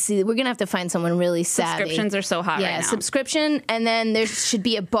website, see, we're going to have to find someone really savvy. Subscriptions are so hot right now. Yeah, subscription, and then there should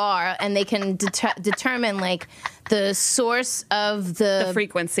be a bar, and they can determine like the source of the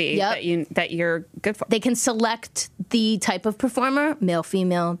frequency that you're good for. They can select the type of performer, male,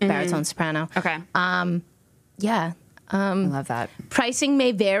 female, baritone, soprano. Okay. Yeah. I love that. Pricing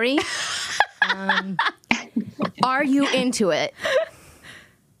may vary. Are you into it?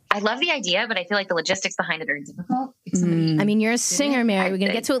 I love the idea, but I feel like the logistics behind it are difficult. I mean, you're a singer, Mary. We're going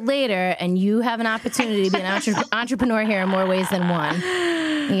to get to it later, and you have an opportunity to be an entrepreneur here in more ways than one.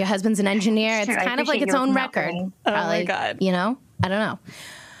 And your husband's an engineer. It's kind of like its own record. Probably, oh, my God. You know? I don't know.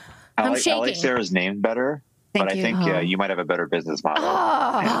 I'm shaking. I like Sarah's name better. But I think you might have a better business model.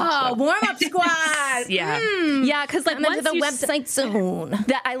 Warm-up squad. Yeah. Yeah, because like once the website soon.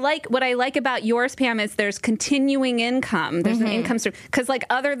 What I like about yours, Pam, is there's continuing income. There's an income stream. Because like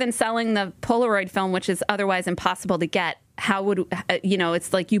other than selling the Polaroid film, which is otherwise impossible to get, how would,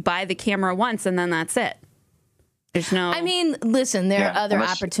 it's like you buy the camera once and then that's it. There's no. I mean, listen, there are other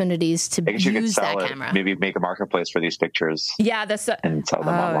opportunities to use that camera. Maybe make a marketplace for these pictures. Yeah, and sell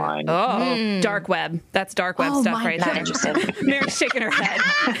them online. Dark web. That's dark web stuff right there. Mary's shaking her head.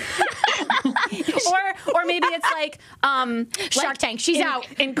 or maybe it's like Shark Tank. She's out.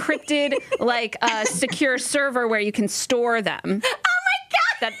 Encrypted, like a secure server where you can store them. Oh my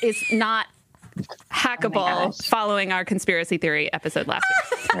God! That is not hackable following our conspiracy theory episode last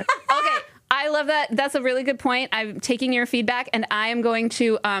week. Okay, I love that. That's a really good point. I'm taking your feedback, and I am going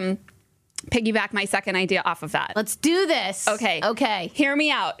to piggyback my second idea off of that. Let's do this. Okay. Hear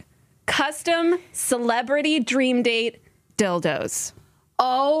me out. Custom celebrity dream date dildos.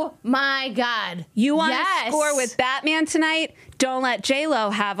 Oh my God. You want to score with Batman tonight? Don't let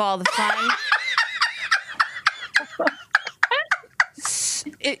J-Lo have all the fun.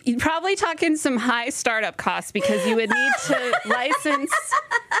 You're probably talking some high startup costs because you would need to license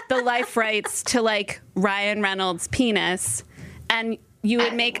the life rights to like Ryan Reynolds' penis, and you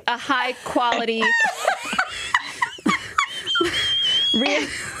would make a high quality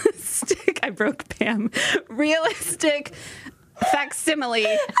realistic, I broke Pam, realistic facsimile.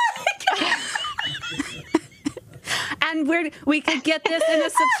 And we could get this in a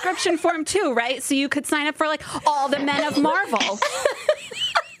subscription form too, right? So you could sign up for like all the men of Marvel.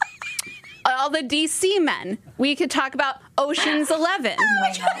 All the DC men. We could talk about Ocean's 11.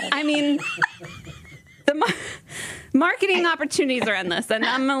 I mean, the marketing opportunities are endless, and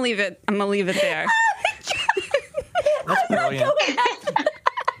I'm gonna leave it there. That's brilliant. I'm not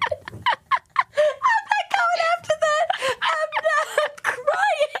going after that. I'm not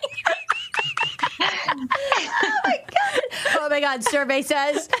crying. Oh my God. Survey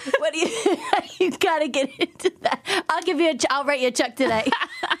says, what do you gotta get into that. I'll write you a check today.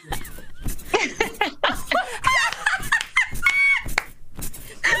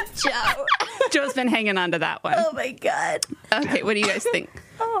 Joe's been hanging on to that one. Oh my God. Okay, what do you guys think?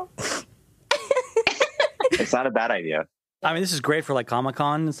 It's not a bad idea. I mean, this is great for like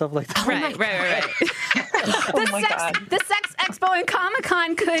Comic-Con and stuff like that. Right. The Sex Expo and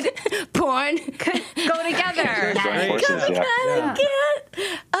Comic-Con could go together. I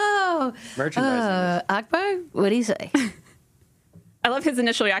can't. Oh. Merchandising. Akbar, what do you say? I love his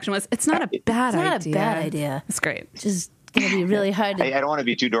initial reaction was, it's not a bad idea. It's not a bad idea. It's great. Just going to be really hard to... I don't want to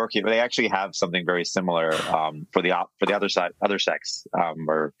be too dorky, but they actually have something very similar for the other sex.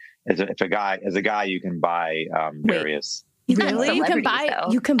 Or as a guy, you can buy various. Really? You can buy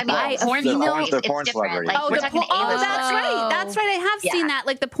a female. They're porn celebrities. That's right. That's right. I have seen that.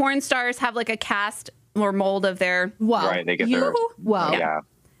 Like the porn stars have like a cast or mold of their. Wow. Right. They get their. Wow. Yeah.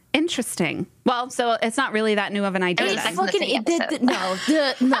 Interesting. Well, so it's not really that new of an idea. It's fucking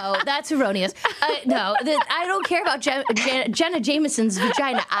no, that's erroneous. I don't care about Jenna Jameson's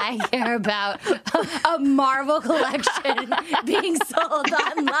vagina. I care about a Marvel collection being sold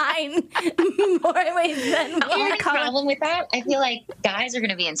online more ways than one. The problem with that, I feel like guys are going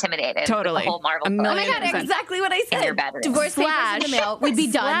to be intimidated. Totally. With the whole Marvel. Oh my God, exactly what I said. Divorce papers in the mail. We'd be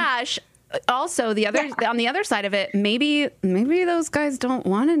done. Also, on the other side of it, maybe those guys don't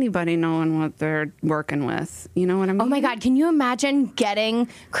want anybody knowing what they're working with. You know what I mean? Oh my God, can you imagine getting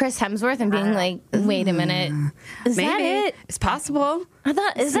Chris Hemsworth and being like, wait a minute, is that it? It's possible. I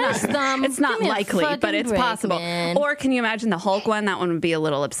thought, is that his thumb? It's not likely, but it's possible. Man. Or can you imagine the Hulk one? That one would be a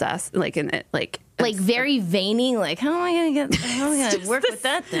little obsessed, like very veiny. Like, how am I gonna work with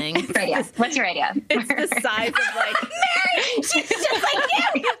that thing? Right, yeah. What's your idea? It's the size of like Mary. She's just like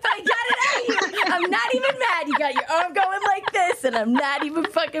you. But I got it out of you. I'm not even mad. You got your arm going like this, and I'm not even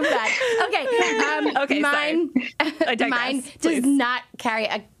fucking mad. Okay. Mine does not carry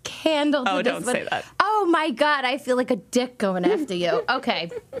a candle to this. Don't say that. Oh my God, I feel like a dick going after you. Okay.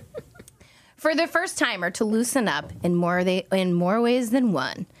 For the first timer to loosen up in more ways than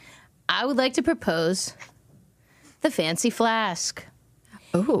one, I would like to propose the Fancy Flask.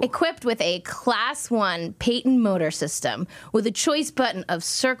 Ooh. Equipped with a Class 1 Peyton motor system with a choice button of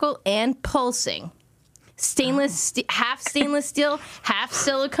circle and pulsing. Half stainless steel, half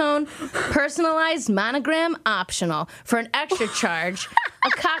silicone, personalized monogram optional. For an extra charge, a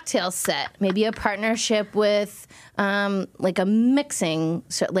cocktail set, maybe a partnership with like a mixing,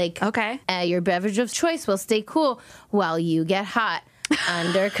 your beverage of choice will stay cool while you get hot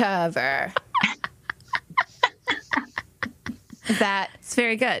undercover. That's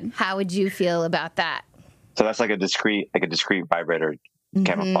very good. How would you feel about that? So that's like a discrete vibrator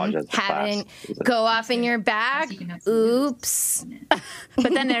camouflage. Go off in your bag. Oops.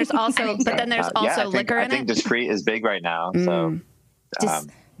 But then there's also liquor in it. I think discrete is big right now. So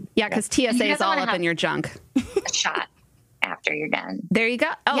because TSA is all up in your junk. A shot after you're done. There you go.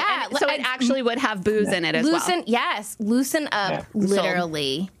 Oh, yeah. So it actually would have booze in it as well. Yes, loosen up,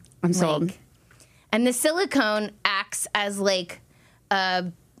 literally. I'm sold. And the silicone acts as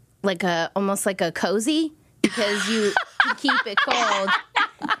almost like a cozy, because you keep it cold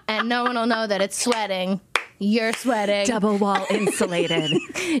and no one will know that it's sweating. You're sweating. Double wall insulated.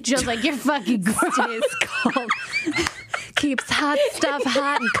 Jill's like, you're fucking gross. It's cold. keeps hot stuff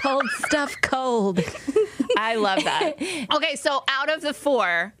hot and cold stuff cold. I love that. Okay, so out of the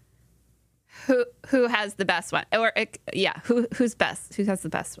 4, who has the best one? Or who's best? Who has the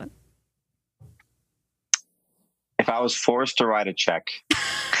best one? If I was forced to write a check,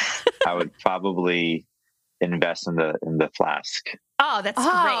 I would probably invest in the flask. Oh, that's great.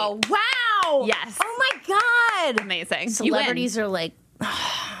 Oh, wow. Yes. Oh, my God. Amazing. Celebrities are like,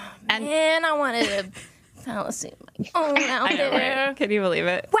 oh, man, I wanted to fallacy my own out I know, there. right? Can you believe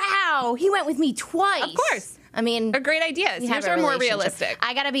it? Wow. He went with me twice. Of course. I mean, They're great ideas. we have Yours a are more relationship. realistic.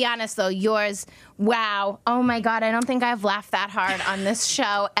 I got to be honest, though. Yours, wow. Oh, my God. I don't think I've laughed that hard on this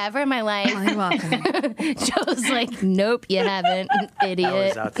show ever in my life. You're welcome. Joe's like, nope, you haven't,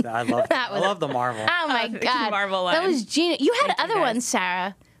 idiot. I love the Marvel. Oh, my God. Marvel That line. was genius. You had other guys. ones,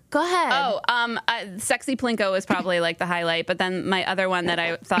 Sarah. Go ahead. Sexy Plinko was probably like the highlight, but then my other one that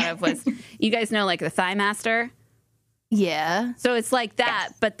I thought of was, you guys know, like the Thigh Master. Yeah. So it's like that,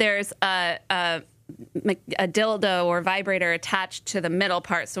 but there's a dildo or vibrator attached to the middle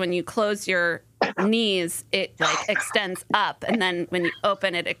part. So when you close your knees, it like extends up, and then when you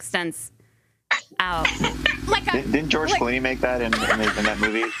open, it extends out. Didn't George Clooney make that in that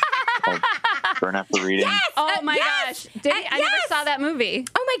movie? Called Burn After Reading. Yes! Oh my yes! gosh! Did he? I never yes! saw that movie.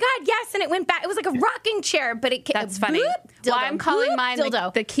 Oh my God, yes, and it went back. It was like a rocking chair, but it That's funny. Boop, dildo, Well, I'm calling boop, mine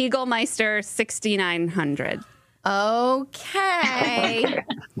dildo. the Kegelmeister 6900. Okay.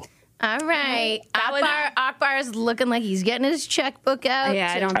 All right. Akbar is looking like he's getting his checkbook out.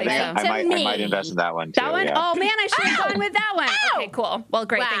 Yeah, I don't think so. I might invest in that one too. That one? Yeah. Oh man, I should have gone with that one. Ow! Okay, cool. Well,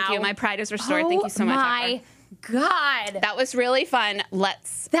 great. Thank you. Wow. My pride is restored. Thank you so much. My Akbar. God. That was really fun.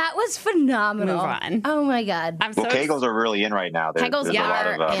 Let's That was phenomenal. move on. Oh my God. I'm so Well, Kegels are really in right now. Kegels There's a lot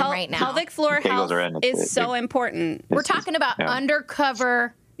are of in right now. pelvic floor Kegels health are in. is so important. We're talking about yeah.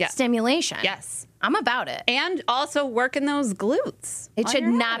 undercover Yeah. stimulation. Yes. I'm about it. And also working those glutes. It while should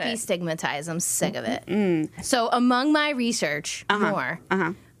you're not at be it. stigmatized. I'm sick of it. So among my research,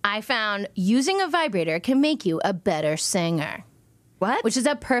 I found using a vibrator can make you a better singer. What? Which is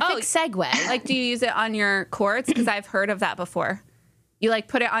a perfect Oh, segue. Like, do you use it on your cords? Because I've heard of that before. You like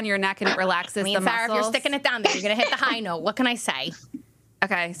put it on your neck and it relaxes I mean, the Sarah, muscles. if you're sticking it down there, you're going to hit the high note. What can I say?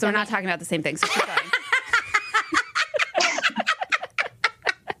 Okay, so we're not talking about the same thing. So keep going.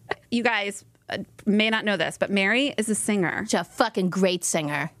 You guys may not know this, but Mary is a singer. She's a fucking great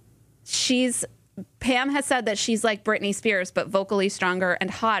singer. Pam has said that she's like Britney Spears, but vocally stronger and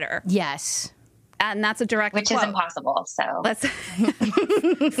hotter. Yes. And that's a direct Which quote. is impossible. So Let's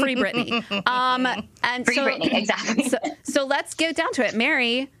free Britney. And free so, Britney, exactly. So let's get down to it.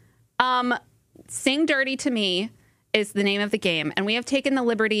 Mary, Sing Dirty to Me is the name of the game. And we have taken the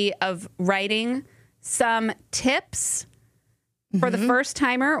liberty of writing some tips for the first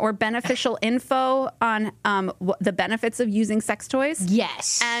timer or beneficial info on the benefits of using sex toys.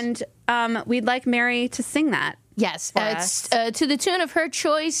 Yes. And we'd like Mary to sing that. Yes. us. It's to the tune of her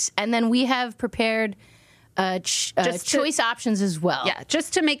choice. And then we have prepared choice options as well. Yeah,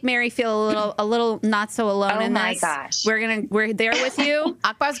 just to make Mary feel a little not so alone Oh in my this. gosh. We're there with you.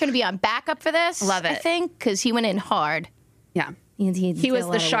 Akbar's going to be on backup for this. Love I it. think, because he went in hard. Yeah. He He was did a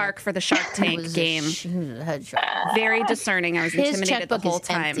lot the of shark for the Shark work. Tank game. He was a head shark. Very discerning. I was His intimidated the checkbook whole is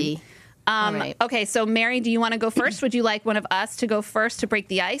time. empty. All right. Okay, so Mary, do you want to go first? Would you like one of us to go first to break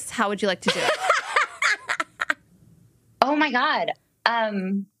the ice? How would you like to do it? oh my God.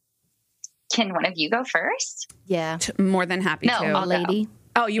 Can one of you go first? Yeah. More than happy No, to. I'll go. Lady.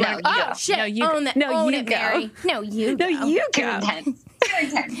 Oh, you No, want to you go? go. Shit. No, you own it. No, own you it, go. Mary. No, you go. No, you Too go. intense. Too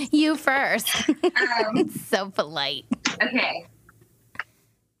intense. You first. So polite. Okay.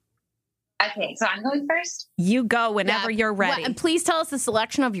 Okay, so I'm going first. You go whenever Yeah. you're ready. And please tell us the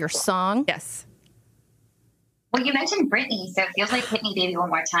selection of your song. Yes. Well, you mentioned Britney, so it feels like "Hit Me, Baby, One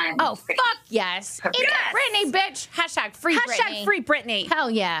More Time." Oh, Britney. fuck yes. Perfect. It's Britney, bitch. Hashtag free Britney. Hashtag free Britney.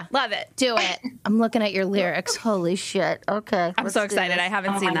 Hell yeah. Love it. Do it. I'm looking at your lyrics. Holy shit. Okay. I'm so excited. I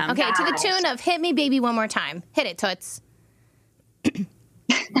haven't seen them. Okay, to the Gosh. tune of Hit Me Baby One More Time. Hit it, Toots.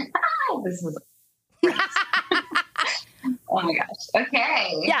 Oh, this is. oh my gosh.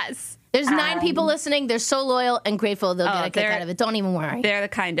 Okay. Yes. There's 9 people listening. They're so loyal and grateful they'll get a kick they're- out of it. Don't even worry. They're the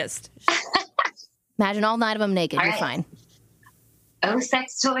kindest. Imagine all 9 of them naked. All You're right. fine. Oh,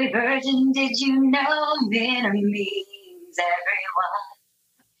 sex toy virgin, did you know minna means everyone?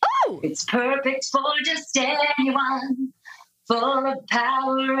 Oh! It's perfect for just anyone. Full of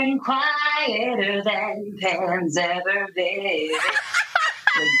power and quieter than Pam's ever been.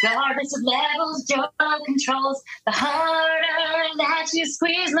 Regardless of levels, Joe controls. The harder that you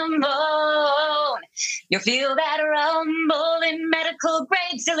squeeze the bone, you'll feel that rumble in medical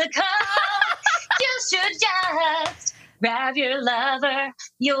grade silicone. You should just grab your lover,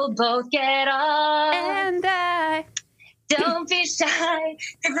 you'll both get off. And I don't be shy,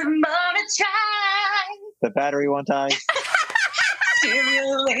 'cause I'm gonna try. The battery won't die.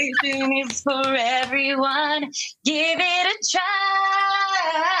 Stimulation is for everyone. Give it a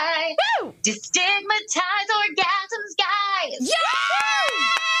try. Woo! Destigmatize orgasms, guys. Yes!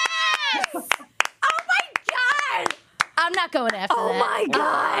 Oh my God! I'm not going after that. Oh my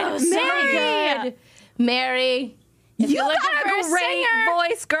God, Oh, so Mary! good. Mary, if You you're looking got for a great singer,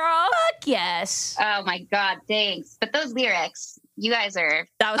 voice, girl. fuck yes. Oh my God, thanks. But those lyrics, you guys are.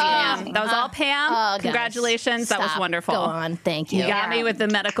 That was Pam. That was all Pam. Oh, guys, Congratulations. That was stop. wonderful. Go on. Thank you. You got me with the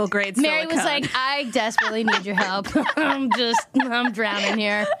medical grade Mary silicone. was like, I desperately need your help. I'm drowning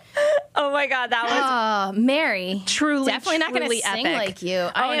here. oh my God, that was Oh, Mary. truly, Definitely not going to truly sing epic. like you.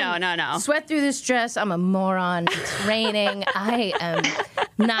 Oh, no. Sweat through this dress. I'm a moron. It's raining. I am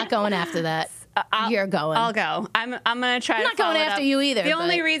not going after that. You're going. I'll go. I'm going to try I'm to not going follow it after up. you either, The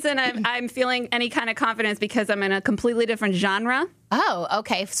only but- reason I'm feeling any kind of confidence because I'm in a completely different genre. Oh,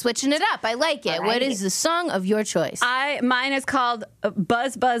 okay. Switching it up. I like it. All What right. is the song of your choice? Mine is called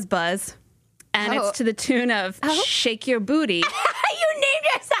Buzz, Buzz, Buzz. And Oh. it's to the tune of Shake Your Booty You named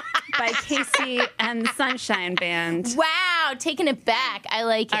yourself. by Casey and the Sunshine Band. Wow. Taking it back. I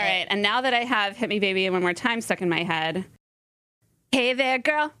like it. All right, and now that I have Hit Me Baby One More Time stuck in my head. Hey there,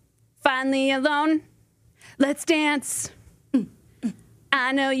 girl. Finally alone. Let's dance.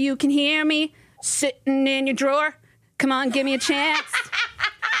 I know you can hear me sitting in your drawer. Come on, give me a chance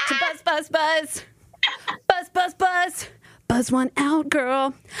to buzz, buzz, buzz. Buzz, buzz, buzz. Buzz one out,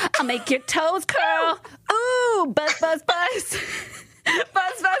 girl. I'll make your toes curl. Ooh, buzz, buzz, buzz.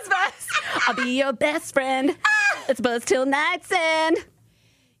 Buzz, buzz, buzz. I'll be your best friend. Let's buzz till night's end.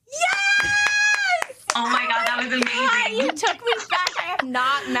 Yes! Oh my God, that was amazing. You took me back. I am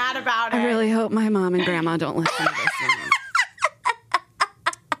not mad about it. I really hope my mom and grandma don't listen to this one.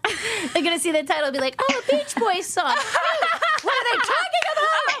 They're going to see the title and be like, oh, a Beach Boys song. What are they talking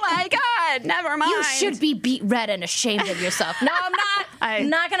about? Oh my God, never mind. You should be beat red and ashamed of yourself. No, I'm not. I'm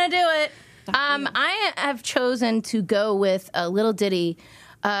not going to do it. I have chosen to go with a little ditty,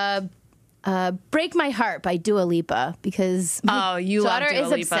 Break My Heart by Dua Lipa, because my you love daughter Dua is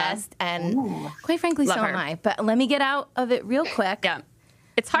Lipa. obsessed, and quite frankly, Love so her. am I. But let me get out of it real quick. Yeah.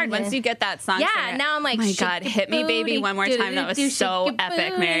 It's hard once you get that song. Yeah, singer. now I'm like, oh my shake God, your Hit Me Baby booty, One More Time. That was do, so shake your epic,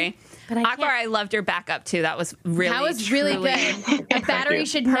 booty. Mary. But I Akbar, can't. I loved your backup too. That was really, That was really truly good. A battery you.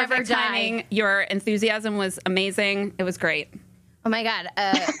 should never perfect die. timing. Your enthusiasm was amazing. It was great. Oh my God,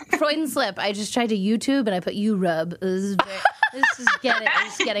 Freudian slip. I just tried to YouTube and I put U-Rub. This is getting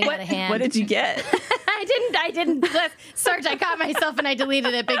out of hand. What did you get? I didn't. Search, I caught myself and I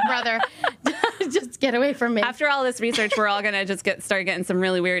deleted it, big brother. Just get away from me. After all this research, we're all going to just start getting some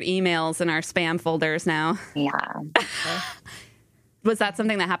really weird emails in our spam folders now. Yeah. Was that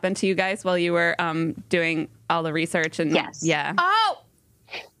something that happened to you guys while you were doing all the research? And Yes. Yeah. Oh!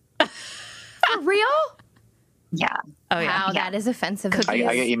 For real? Yeah. Oh, yeah. Wow, that is offensive. I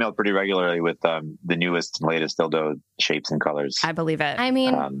get emailed pretty regularly with the newest and latest dildo shapes and colors. I believe it. I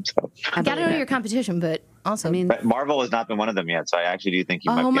mean, So. I gotta believe know it. your competition, but also, I mean, But Marvel has not been one of them yet, so I actually do think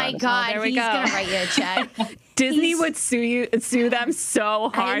you might oh be my on this. God, there we he's go. gonna write you a check. Disney would sue them so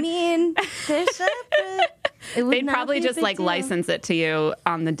hard. I mean, they're separate. It would They'd not probably be a just big like deal. license it to you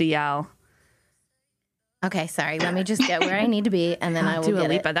on the DL. Okay, sorry. Let me just get where I need to be, and then I will Dua get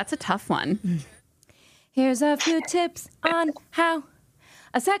Lipa, it. that's a tough one. Here's a few tips on how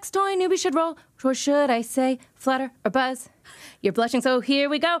a sex toy newbie should roll, or should I say flutter or buzz? You're blushing, so here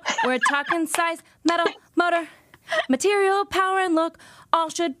we go. We're talking size, metal, motor, material, power, and look. All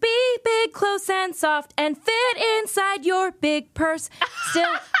should be big, close, and soft, and fit inside your big purse.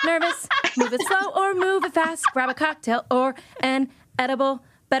 Still nervous? Move it slow or move it fast. Grab a cocktail or an edible.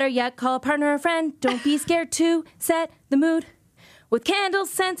 Better yet, call a partner or friend. Don't be scared to set the mood with candles,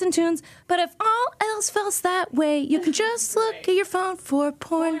 scents, and tunes. But if all else fails that way, you can just look at your phone for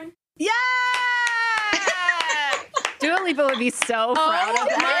porn. Yeah! Dua Lipa would be so proud of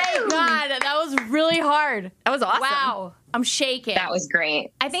that. Oh my God, that was really hard. That was awesome. Wow, I'm shaking. That was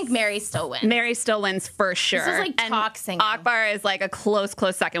great. I think Mary still wins. Mary still wins for sure. This is like And talk singing. Akbar is like a close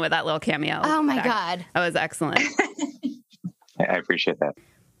second with that little cameo. Oh my That- God. That was excellent. I appreciate that.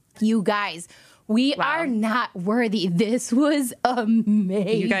 You guys, we Wow. are not worthy. This was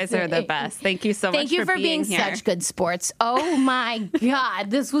amazing. You guys are the best. Thank you so much Thank you for being here. such good sports. Oh my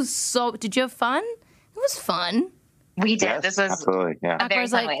God, this was so. Did you have fun? It was fun. We did. Yes, This was absolutely. Yeah. a very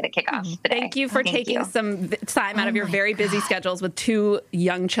Akbar's fun like, way to kick off the day. Thank you for taking you. some time out of your my very busy schedules with 2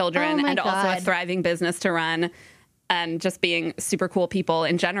 young children Oh my and also a God. thriving business to run. and just being super cool people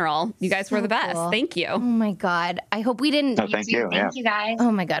in general. You guys were the best. Cool. Thank you. Oh my God. I hope we didn't. Thank you. Thank you guys.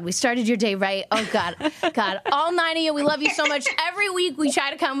 Oh my God. We started your day right. Oh God. God. All 9 of you. We love you so much. Every week we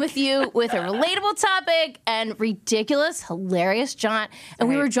try to come with you with a relatable topic and ridiculous, hilarious jaunt. And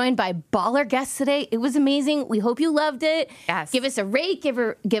we were joined by baller guests today. It was amazing. We hope you loved it. Yes. Give us a rate,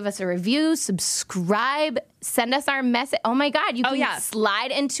 give us a review, subscribe, send us our message. Oh my God. You can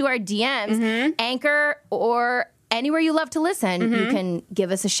slide into our DMs, Anchor, or anywhere you love to listen. You can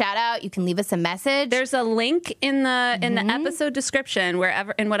give us a shout out. You can leave us a message. There's a link in the episode description,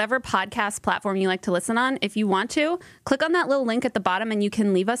 wherever, in whatever podcast platform you like to listen on. If you want to, click on that little link at the bottom and you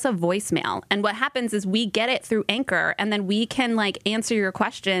can leave us a voicemail. And what happens is we get it through Anchor, and then we can like answer your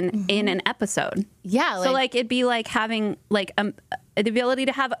question in an episode. Yeah. So like it'd be like having like the ability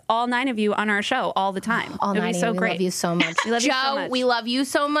to have all 9 of you on our show all the time. All 9 of you. So great. We love you so much. We love you so Joe, much. we love you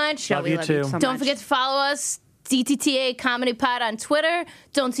so much. Love you too. Don't forget to follow us. DTTA Comedy Pod on Twitter,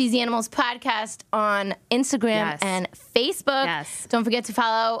 Don't Tease the Animals Podcast on Instagram and Facebook. Yes. Don't forget to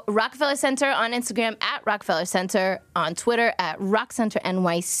follow Rockefeller Center on Instagram at Rockefeller Center, on Twitter at Rock Center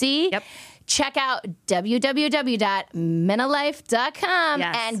NYC. Yep. Check out www.menalife.com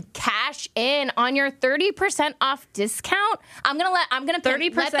and cash in on your 30% off discount. I'm gonna let them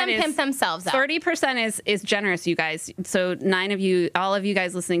pimp themselves out. 30% is generous, you guys. So 9 of you, all of you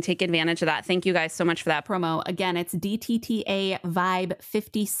guys listening, take advantage of that. Thank you guys so much for that promo. Again, it's DTTA Vibe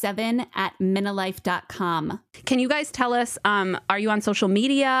 57 at menalife.com. Can you guys tell us, are you on social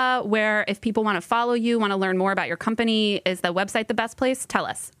media? Where, if people want to follow you, want to learn more about your company, is the website the best place? Tell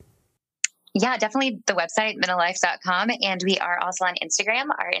us. Yeah, definitely the website, menalife.com. And we are also on Instagram.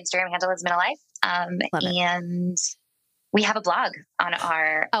 Our Instagram handle is menalife. And we have a blog on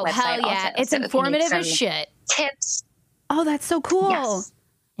our website. Oh, hell yeah. Also. It's so informative as shit. Tips. Oh, that's so cool. Yes.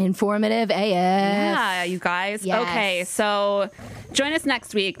 Informative AF. Yeah, you guys. Yes. Okay, so join us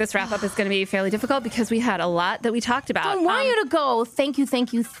next week. This wrap-up is going to be fairly difficult because we had a lot that we talked about. I want you to go. Thank you.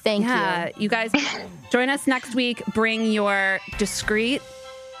 Yeah, you guys join us next week. Bring your discreet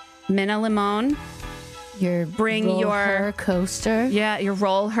Minna Limon. Bring your her coaster. Yeah, your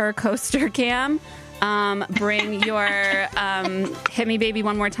roll her coaster cam. Bring your Hit Me Baby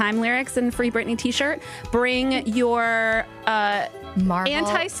One More Time lyrics and Free Britney t-shirt. Bring your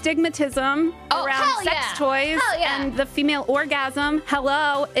anti-stigmatism around sex toys and the female orgasm.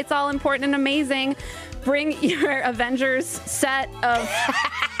 Hello, it's all important and amazing. Bring your Avengers set of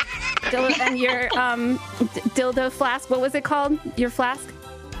dildo and your dildo flask. What was it called? Your flask?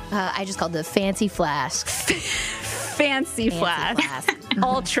 I just called the fancy flask. Fancy flask.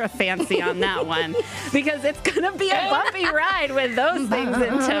 Ultra fancy on that one. Because it's going to be a bumpy ride with those things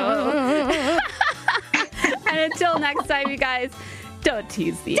in tow. And until next time, you guys, don't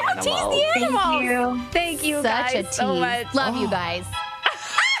tease the animals. Don't tease the animals. Thank you. Thank you Such guys a tease. so much. Love you guys.